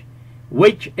percentage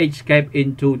which escape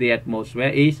into the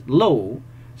atmosphere is low.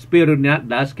 Spirulina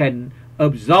thus can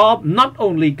absorb not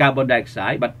only carbon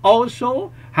dioxide but also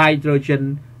hydrogen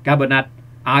carbonate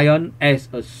ion as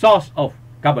a source of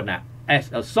carbonate as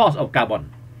a source of carbon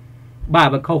បាទ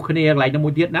បើខុសគ្នាកន្លែងមួ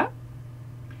យទៀតណា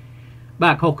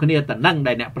បាទខុសគ្នាតំណឹង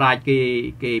ដែលអ្នកប្រាជ្ញ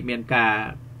គេមានការ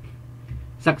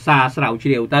សិក្សាស្រាវជ្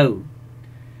រាវទៅ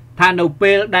ថានៅ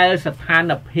ពេលដែលស្ថា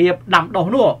នភាពដាំដុះ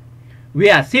នោះវា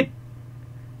អាស៊ីត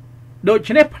ដូ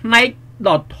ច្នេះផ្នែក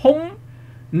ដ៏ធំ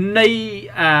នៃ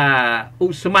ឧ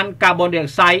ស្ម័នកាបូនឌីអុ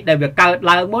កសាយដែលវាកើត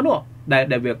ឡើងមកនោះ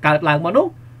ដែលវាកើតឡើងមកនោះ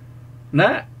ណា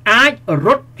អាចរ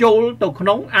ត់ចូលទៅក្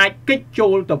នុងអាចគេចចូ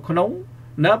លទៅក្នុង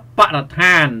នៅបរិស្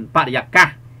ថានបរិយាកាស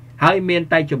ហើយមាន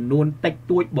តែចំនួនតិច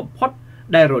តួចបំផុត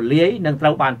ដែលរលាយនឹងត្រូ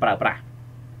វបានប្រើប្រាស់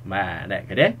បាទឃើ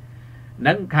ញទេ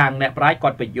នឹងខាងអ្នកប្រាជ្ញគា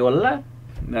ត់បញ្យ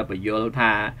ល់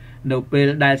ថានៅពេល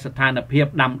ដែលស្ថានភាព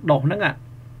ដាំដុះហ្នឹង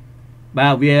បា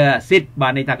ទវាអាស៊ីតបា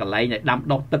ទនេះថាកន្លែងដែលដាំ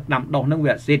ដុះទឹកដាំដុះហ្នឹង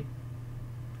វាអាស៊ីត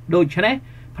ដូច្នេះ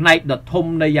ផ្នែកដ៏ធំ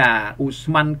នៃឧ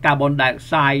ស្ម័នកាបូនឌីអុក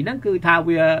សាយហ្នឹងគឺថា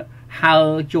វាហើរ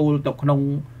ចូលទៅក្នុង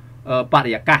ប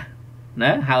រិយាកាស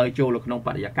ណាហើរចូលទៅក្នុងប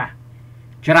រិយាកាស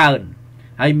ច្រើន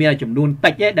ហើយមានចំនួន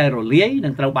តិចទេដែលរលាយនឹ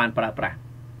ងត្រូវបានប្រើប្រាស់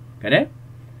ឃើញទេ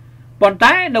ប៉ុន្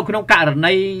តែនៅក្នុងករ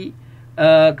ណី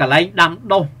កន្លែងដាំ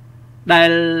ដុះ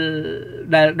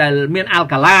ដែលមានអាល់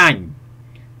កាឡាញ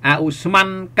ឧស្ម័ន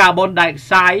កាបូនឌីអុក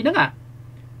សាយហ្នឹង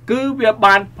គឺវា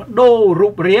បានបដូររូ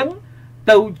បរាង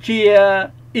ទៅជា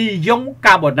អ៊ីយ៉ុង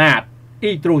កាបូណាត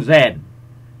អ៊ីត្រូសែន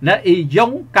ណាអ៊ីយ៉ុ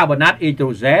ងកាបូណាតអ៊ីត្រូ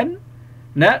សែន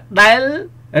ណាដែល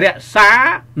រក្សា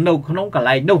នៅក្នុងកន្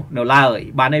លែងនោះនៅឡើយ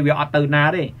បាទនេះវាអត់ទៅណា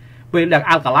ទេពេលដែល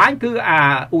អាល់កាឡាញគឺ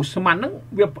ឧស្ម័នហ្នឹង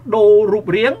វាបដូររូប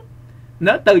រាង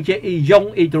ណាទៅជាអ៊ីយ៉ុង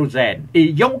អ៊ីត្រូសែនអ៊ី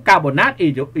យ៉ុងកាបូណាតអ៊ី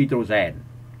ត្រូសែន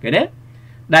ឃើញទេ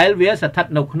ដែលវាស្ថិត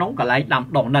នៅក្នុងកន្លែងដាំ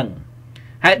ដុះហ្នឹង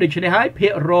ហើយដូច្នេះហើយភា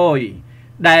គរយ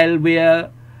ដែលវា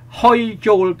ហុយ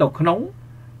ចូលទៅក្នុង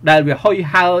ដែលវាហុយ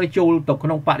ហើរចូលទៅក្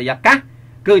នុងបរិយាកាស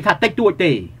គឺថាតិចតួច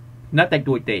ទេណាតិច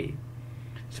តួចទេ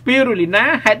Spirulina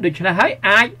ហេតុដូច្នេះហើយ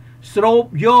អាចស្រូប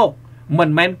យកមិន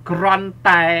មែនគ្រាន់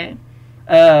តែ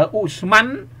ឧស្ម័ន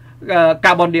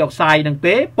កាបូនឌីអុកសាយនឹង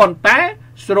ទេប៉ុន្តែ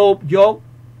ស្រូបយក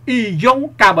អ៊ីយ៉ុង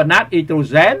កាបូណាតអ៊ីត្រូ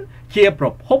សែនជាប្រ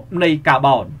ភពនៃកា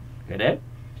បូនឃើញទេ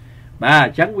បាទអ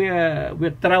ញ្ចឹងវា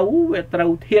ត្រូ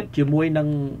វធៀបជាមួយ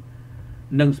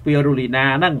នឹង Spirulina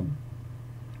ហ្នឹង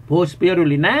ព្រោះ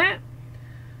Spirulina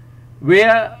វា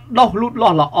ដុះលូតលា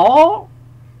ស់ល្អ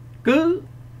គឺ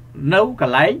នៅក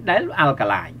ន្លែងដែលអាល់កា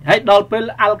ឡាញហើយដល់ពេល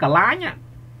អាល់កាឡាញ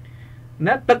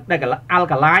ណាទឹកដែលអាល់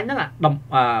កាឡាញហ្នឹង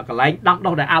កន្លែងដាំ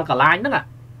ដុះដែលអាល់កាឡាញហ្នឹង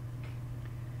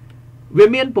វា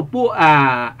មានពពួក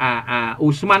ឧ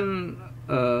ស្ម័ន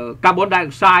កាបូនឌី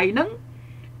អុកសាយហ្នឹង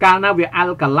កាលណាវាអា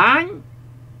ល់កាឡាញ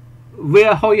វា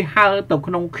ហុយហើរទៅ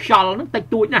ក្នុងខ្យល់ហ្នឹងតិច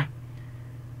តួច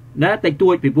ណាតិចតួ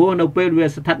ចពីព្រោះនៅពេលវា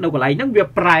ស្ថិតនៅកន្លែងហ្នឹងវា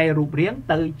ប្រែរូបរាង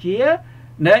ទៅជា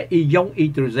ណាអ៊ីយ៉ុងអ៊ី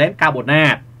ត្រូសែនកាបូណា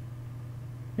ត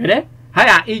ឃើញទេហើយ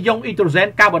អ៊ីយ៉ុងអ៊ីត្រូសែន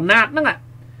កាបូណាតហ្នឹង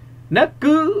ណា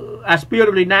គឺ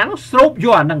Spirulina នោះស្រូបយ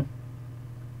កអាហ្នឹង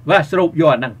បាទស្រូបយ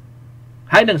កអាហ្នឹង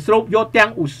ហើយនឹងស្រូបយកទាំ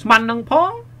ងឧស្ម័នហ្នឹងផ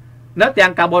ងណាទាំ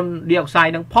ងកាបូនឌីអុកសាយ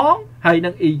ហ្នឹងផងហើយនឹ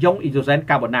ងអ៊ីយ៉ុងអ៊ីត្រូសែន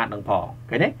កាបូណាតហ្នឹងផង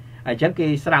ឃើញទេអញ្ចឹងគេ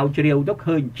ស្រាវជ្រាវទៅ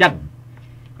ឃើញអញ្ចឹង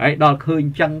ហើយដល់ឃើញអ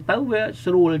ញ្ចឹងទៅវា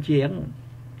ស្រួលជាង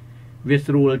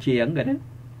ឃើញទេ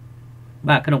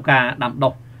បាទក្នុងការដាំ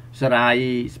ដុះសារ៉ាយ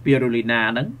Spirulina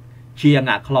ហ្នឹងជាង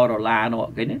chlorella នោះ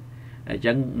ឃើញទេអញ្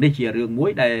ចឹងនេះជារឿងមួយ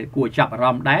ដែលគួរចាប់អារ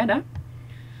ម្មណ៍ដែរណា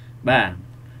បាទ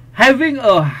having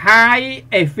a high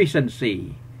efficiency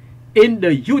in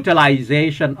the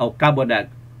utilization of carbon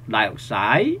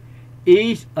dioxide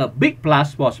is a big plus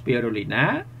for Spirulina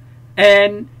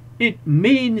and it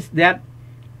means that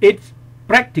its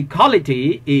practicality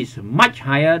is much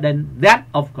higher than that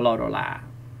of chlorella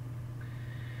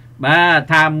បាទ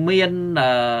ថាមាន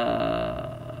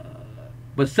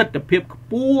ប្រសិទ្ធភាពខ្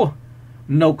ពស់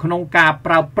នៅក្នុងការ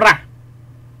ប្រើប្រាស់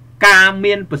ការ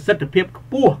មានប្រសិទ្ធភាពខ្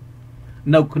ពស់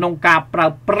នៅក្នុងការប្រើ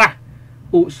ប្រាស់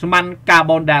ឧស្ម័នកា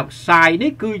បូនឌីអុកសាយ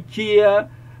នេះគឺជា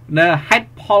នៅហេតុ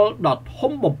ផលដ៏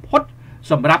ធំបំផុត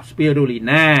សម្រាប់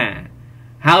Spirulina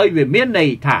ហើយវាមានន័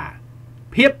យថា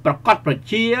ភាពប្រកបប្រ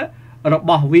ជារប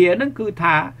ស់វានឹងគឺ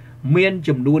ថាមាន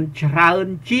ចំនួនច្រើន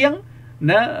ជាង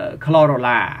នៅ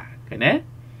chlorella ឃើញទេ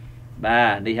បា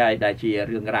ទនេះហើយដែលជា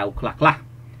រឿងរ៉ាវខ្លះ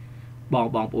បង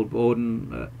ប្អូន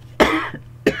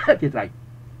ជាស្រេច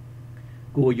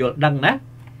គួរយល់ដឹងណា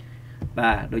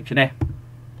បាទដូច្នេះ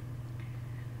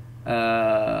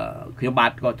ខ្ញុំបា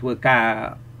ទក៏ធ្វើការ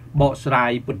បកស្រា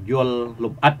យពន្យល់ល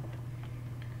ម្អិត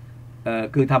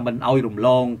គឺថាមិនឲ្យរំល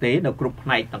ងទេនៅគ្រប់ផ្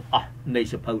នែកទាំងអស់នៃ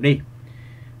សភៅនេះ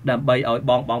ដើម្បីឲ្យ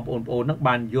បងប្អូនហ្នឹង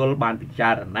បានយល់បានពិចា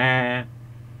រណា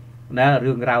ណា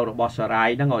រឿងរ៉ាវរបស់សារ៉ាយ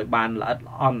ហ្នឹងឲ្យបានល្អិត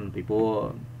ល្អន់ពីព្រោះ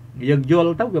យើងយ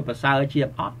ល់ទៅវាប្រសើរជាង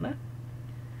អត់ណា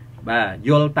បាទយ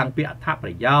ល់តាំងពីអត្ថប្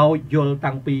រយោជន៍យល់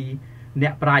តាំងពីអ្ន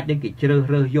កប្រាជ្ញនេះគេជ្រើស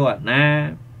រើសយកអាណា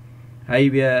ហើយ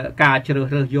វាការជ្រើស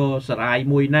រើសយកសារាយ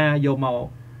មួយណាយកមក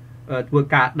ធ្វើ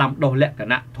ការដាំដុះលក្ខ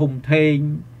ណៈធំធេង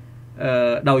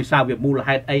ដោយសារវាមូល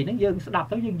ហេតុអីហ្នឹងយើងស្ដាប់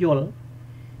ទៅយើងយល់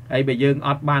ហើយបើយើងអ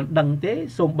ត់បានដឹងទេ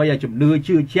សូម្បីតែជំនឿ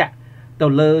ជឿជាក់ទៅ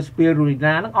លើ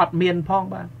spirulina ហ្នឹងអត់មានផង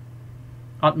បាទ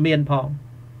អត់មានផង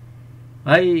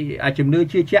ហើយអាជំនឿ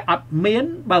ជឿជាក់អត់មាន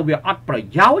បើវាអត់ប្រ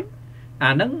យោជន៍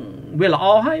អាហ្នឹងវាល្អ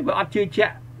ហើយវាអត់ជឿជា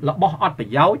ក់របស់អត់ប្រ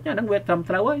យោជន៍អាហ្នឹងវាត្រឹម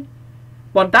ត្រូវហើយ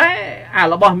ប៉ុន្តែអា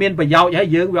របស់មានប្រយោជន៍ហើយ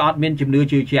យើងវាអត់មានជំនឿ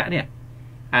ជឿជាក់នេះ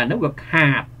អាហ្នឹងវា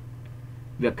ខាត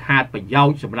ប្រយោជ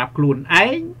ន៍សម្រាប់ខ្លួនឯ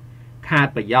ងខាត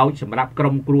ប្រយោជន៍សម្រាប់ក្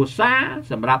រុមគ្រួសារ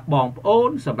សម្រាប់បងប្អូន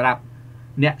សម្រាប់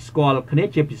អ្នកស្គាល់គ្នា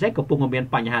ជាពិសេសកំពុងមាន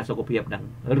បញ្ហាសុខភាពហ្នឹង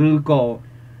ឬក៏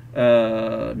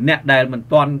អ្នកដែលមិន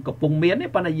ទាន់កំពុងមានទេ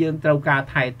ប៉ុន្តែយើងត្រូវការ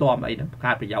ថែទាំអីហ្នឹង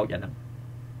ខាតប្រយោជន៍អាហ្នឹង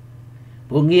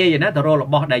ព្រោះងាយណាស់ទៅរករ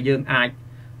បស់ដែលយើងអាច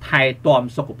ថែទាំ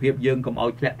សុខភាពយើងកុំឲ្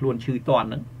យធ្លាក់ខ្លួនឈឺតន់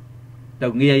ហ្នឹងទៅ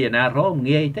ងាយណារក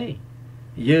ងាយទេ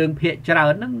យើងភាកច្រើ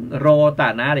នហ្នឹងរកតា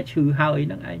ណាដែលឈឺហើយ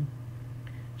ហ្នឹងឯង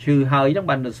ឈឺហើយហ្នឹង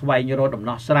បានទៅស្វែងរកដំ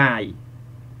ណោះស្រាយ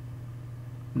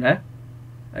ណា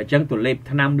អញ្ចឹងទៅលេប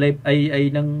ថ្នាំលេបអី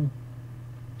ហ្នឹង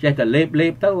ចេះតែលេប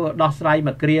ទៅដោះស្រាយម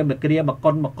កគ្រាមក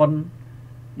កុន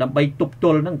ដើម្បីទប់ទ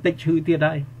ល់ហ្នឹងបន្តិចឈឺទៀត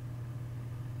ហើយ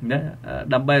ណា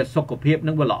ដើម្បីសុខភាពហ្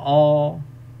នឹងវាល្អ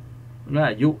ណា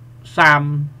អាយុ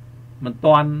30មិន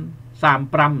ទាន់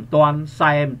35មិនទាន់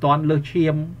40មិនទាន់លើសឈា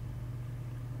ម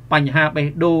បញ្ហាបេះ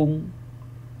ដូង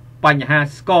បញ្ហា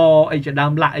ស្គរអីជាដើ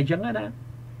មឡាក់អីចឹងណា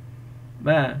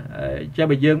បាទចេះ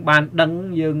បើយើងបានដឹង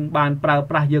យើងបានប្រើ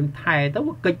ប្រាស់យើងថែទៅ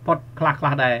វាកិច្ចផុតខ្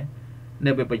លះដែរ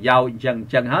នៅវាប្រយោជន៍អ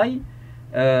ញ្ចឹងហើយ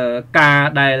ការ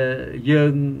ដែលយើ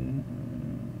ង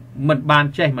មិនបាន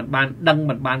ចេះមិនបានដឹង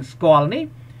មិនបានស្គាល់នេះ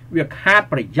វាខាត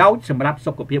ប្រយោជន៍សម្រាប់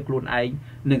សុខភាពខ្លួនឯង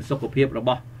និងសុខភាពរប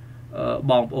ស់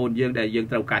បងប្អូនយើងដែលយើង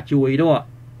ត្រូវការជួយនោះ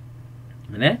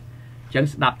ណាអញ្ចឹង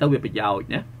ស្ដាប់ទៅវាប្រយោជន៍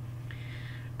ណា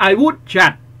I would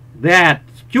chat that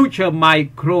future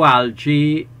microalgae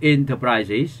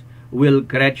enterprises will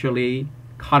gradually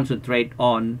concentrate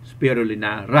on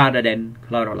spirulina rather than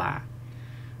chlorella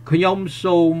ខ្ញុំ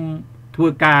សូមធ្វើ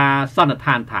ការសន្និដ្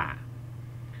ឋានថា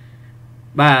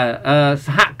បាទស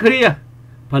ហគ្រាស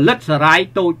ផលិតសារាយ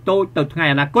តូចទៅថ្ងៃ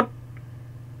អនាគត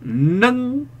នឹង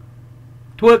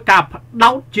ធ្វើការផ្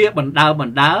ដោតជាបណ្ដើ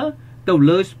ទៅ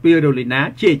លើ spirulina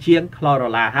ជាជាង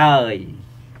chlorella ហើយ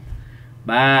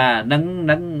បាទនឹង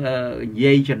និ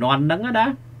យាយជំនាន់ហ្នឹងណា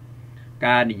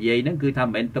ការនិយាយហ្នឹងគឺថាមិ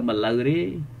នមែនទៅមកលើទេ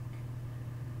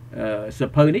ស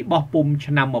ភៅនេះបោះពុំ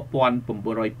ឆ្នាំ1980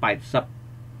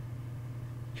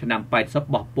ឆ្នាំ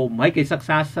80បោះពុំហើយគេសិក្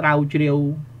សាស្រាវជ្រាវ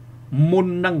មុន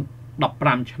នឹង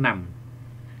15ឆ្នាំ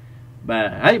បាទ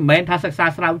ហើយមិនមែនថាសិក្សា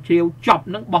ស្រាវជ្រាវចប់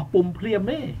នឹងបោះពុំភ្លាម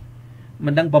ទេ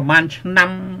មិនដឹងប្រហែលឆ្នាំ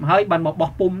ហើយបានមក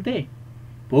បោះពុំទេ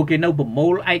ព្រោះគេនៅប្រមូ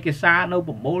លឯកសារនៅ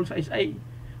ប្រមូលស្អី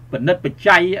ពិនិត្យបច្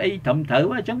ច័យអីត្រឹមត្រូវ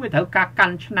អញ្ចឹងវាត្រូវការកា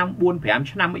ន់ឆ្នាំ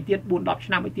4-5ឆ្នាំអីទៀត4-10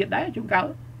ឆ្នាំអីទៀតដែរជួនកាល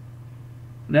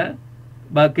ណា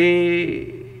បើគេ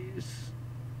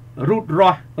រូត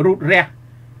រះ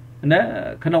ណា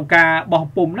ក្នុងការបោះ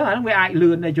ពុំហ្នឹងអាហ្នឹងវាអាច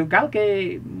លឿនដែរជួនកាលគេ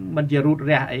មិនជារូត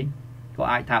រះអីក៏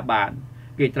អាចថាបាន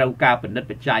គេត្រូវការពិនិត្យ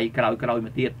បច្ច័យក្រោយម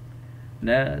កទៀត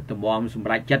ណាតម្រាំសម្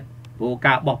រាប់ចិត្តព្រោះ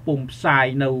ការបោះពុំផ្សាយ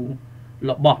នៅ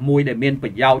របស់មួយដែលមានប្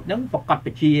រយោជន៍ហ្នឹងប្រកាសព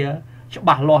ជាច្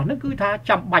បាស់លាស់ហ្នឹងគឺថា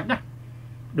ចាំបាច់ណាស់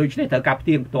ដូច្នេះត្រូវការផ្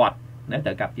ទៀងផ្ទាត់ណាត្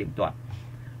រូវការផ្ទៀងផ្ទាត់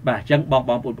បាទអញ្ចឹងបង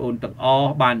ប្អូនទាំងអស់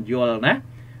បានយល់ណា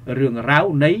រឿងរ៉ាវ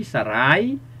នៃសារាយ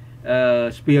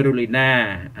spirulina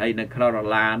ហើយនៅ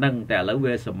chlorella ហ្នឹងតែឥឡូវ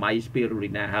វាសម័យ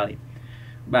spirulina ហើយ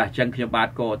បាទអញ្ចឹងខ្ញុំបាទ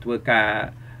ក៏ធ្វើការ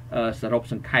សរុប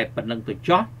សង្ខេបប៉ុណ្ណឹងទៅ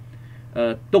ចោះ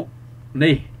ទុក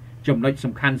នេះចំណុច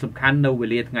សំខាន់នៅវេ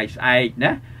លាថ្ងៃស្អែក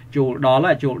ណាចូលដ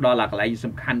ល់កន្លែង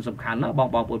សំខាន់ណាបង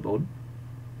ប្អូន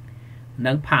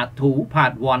នឹង part 2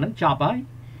 part 1ហ្នឹងចប់ហើយ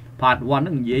part 1ហ្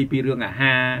នឹងនិយាយពីរឿងអា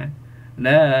ហារ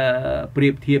ណាប្រៀ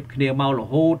បធៀបគ្នាមករ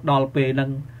ហូតដល់ពេលហ្នឹ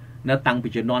ងនៅតាំងពី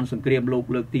ជំនាន់សង្គ្រាមលោក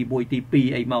លើកទី1ទី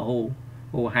2អីមក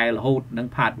ហូហែរហូតនឹង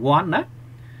part 1ណាឥ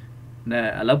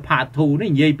ឡូវ part 2នេះ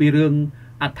និយាយពីរឿង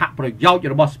អត្ថប្រយោជ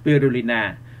ន៍របស់ spirulina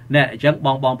ណែអញ្ចឹងប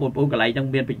ងប្អូនកន្លែងហ្នឹង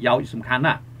មានប្រយោជន៍សំខាន់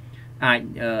ណាស់អាច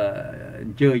អ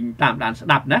ញ្ជើញតាមដានស្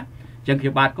ដាប់ណាអញ្ចឹងខ្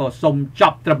ញុំបាទក៏សូមច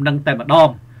ប់ត្រឹមហ្នឹងតែម្ដង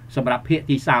សម្រាប់ភាគ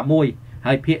ទី31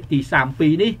ហើយភាគទី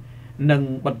32នេះនឹង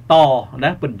បន្តណា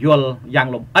ពន្យល់យ៉ាង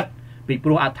លម្អិតពីព្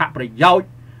រោះអត្ថប្រយោជន៍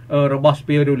របស់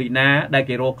spirulina ដែល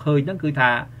គេរកឃើញហ្នឹងគឺ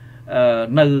ថា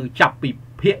នៅចាប់ពី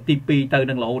ភាគទី2ទៅ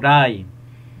នឹងរហូតហើយ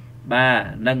បាទ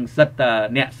នឹងសិត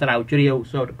អ្នកស្រាវជ្រាវ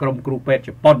ក្រុមគ្រូពេទ្យជ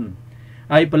ប៉ុន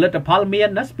ហើយផលិតផលមាន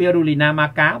ណា spirulina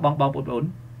maca បងប្អូន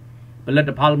ផលិត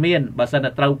ផលមានបើសិនតែ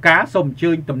ត្រូវការសូមអញ្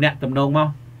ជើញតំណាក់តំណងមក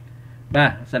បា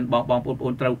ទសិនបងប្អូ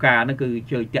នត្រូវការហ្នឹងគឺ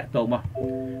ជើញតាក់ទងមក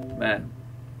បាទ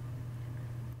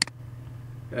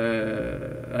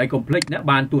ហើយកុំភ្លេចណា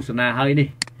បានទស្សនាហើយនេះ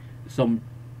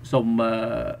សូម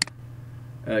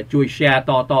ជួយ share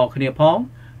តគ្នាផង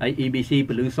ហើយ EBC ព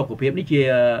លឺសុខភាពនេះជា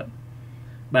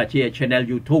បាទជា channel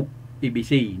YouTube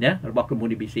EBC ណារបស់ក្រុមហ៊ុន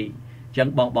EBC អញ្ចឹង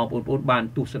បងប្អូនបាន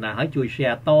ទស្សនាហើយជួយ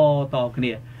share តគ្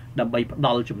នាដើម្បីផ្ដ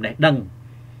ល់ចំណេះដឹង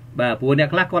បាទព្រោះអ្នក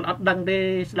ខ្លះគាត់អត់ដឹងទេ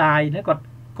ស្ដាយណាគា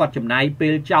ត់ចំណាយពេ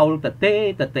លចោលត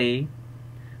ទេ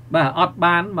បាទអត់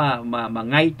បានមួយ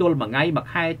ថ្ងៃទល់មួយថ្ងៃមួយ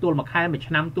ខែទល់មួយខែមួយ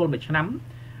ឆ្នាំទល់មួយឆ្នាំ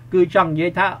គឺចង់និយា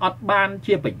យថាអត់បាន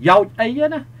ជាប្រយោជន៍អី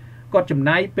ណាគាត់ចំ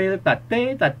ណាយពេលត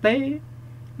ទេ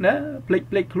ណាភ្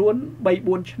លេចខ្លួន3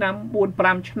 4ឆ្នាំ4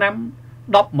 5ឆ្នាំ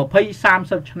10 20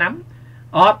 30ឆ្នាំ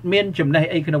អត់មានចំណេះ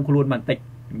អីក្នុងខ្លួនបន្តិច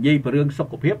និយាយពីរឿងសុ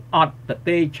ខភាពអត់ត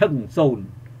ទេឈឹងសូន្យ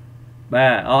បា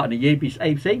ទអត់និយាយពីស្អី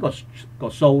ផ្សេងក៏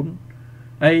សូន្យ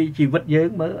ហើយជីវិតយើង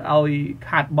មើលឲ្យ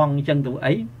ខាតបង់អញ្ចឹងទៅ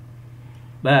អី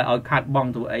បាទឲ្យខាតបង់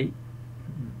ទៅអី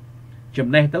ចំ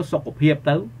ណេះទៅសុខភាព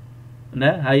ទៅ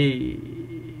ណាហើយ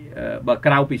បើ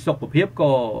ក្រៅពីសុខភាព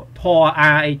ក៏ធរ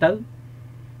អាអីទៅ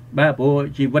បាទព្រោះ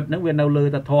ជីវិតហ្នឹងវានៅលើ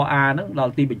តែធរអាហ្នឹងដ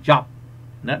ល់ទីបញ្ចប់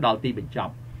ណាដល់ទីបញ្ច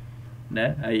ប់ណា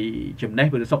ហើយចំណេះ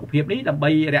ពីសុខភាពនេះដើម្បី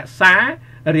រក្សា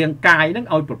រាងកាយហ្នឹង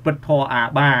ឲ្យប្រព្រឹត្តធរអា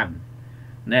បាន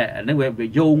ណែហ្នឹងវា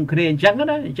យោងគ្នាអញ្ចឹង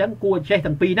ណាអញ្ចឹងគួរចេះ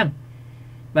ទាំងពីរហ្នឹង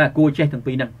បាទគួរចេះទាំង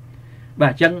ពីរហ្នឹងបា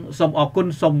ទអញ្ចឹងសូមអរគុណ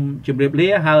សូមជម្រាបលា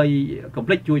ហើយកុំ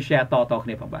ភ្លេចជួយ share តគ្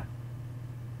នាផងបាទ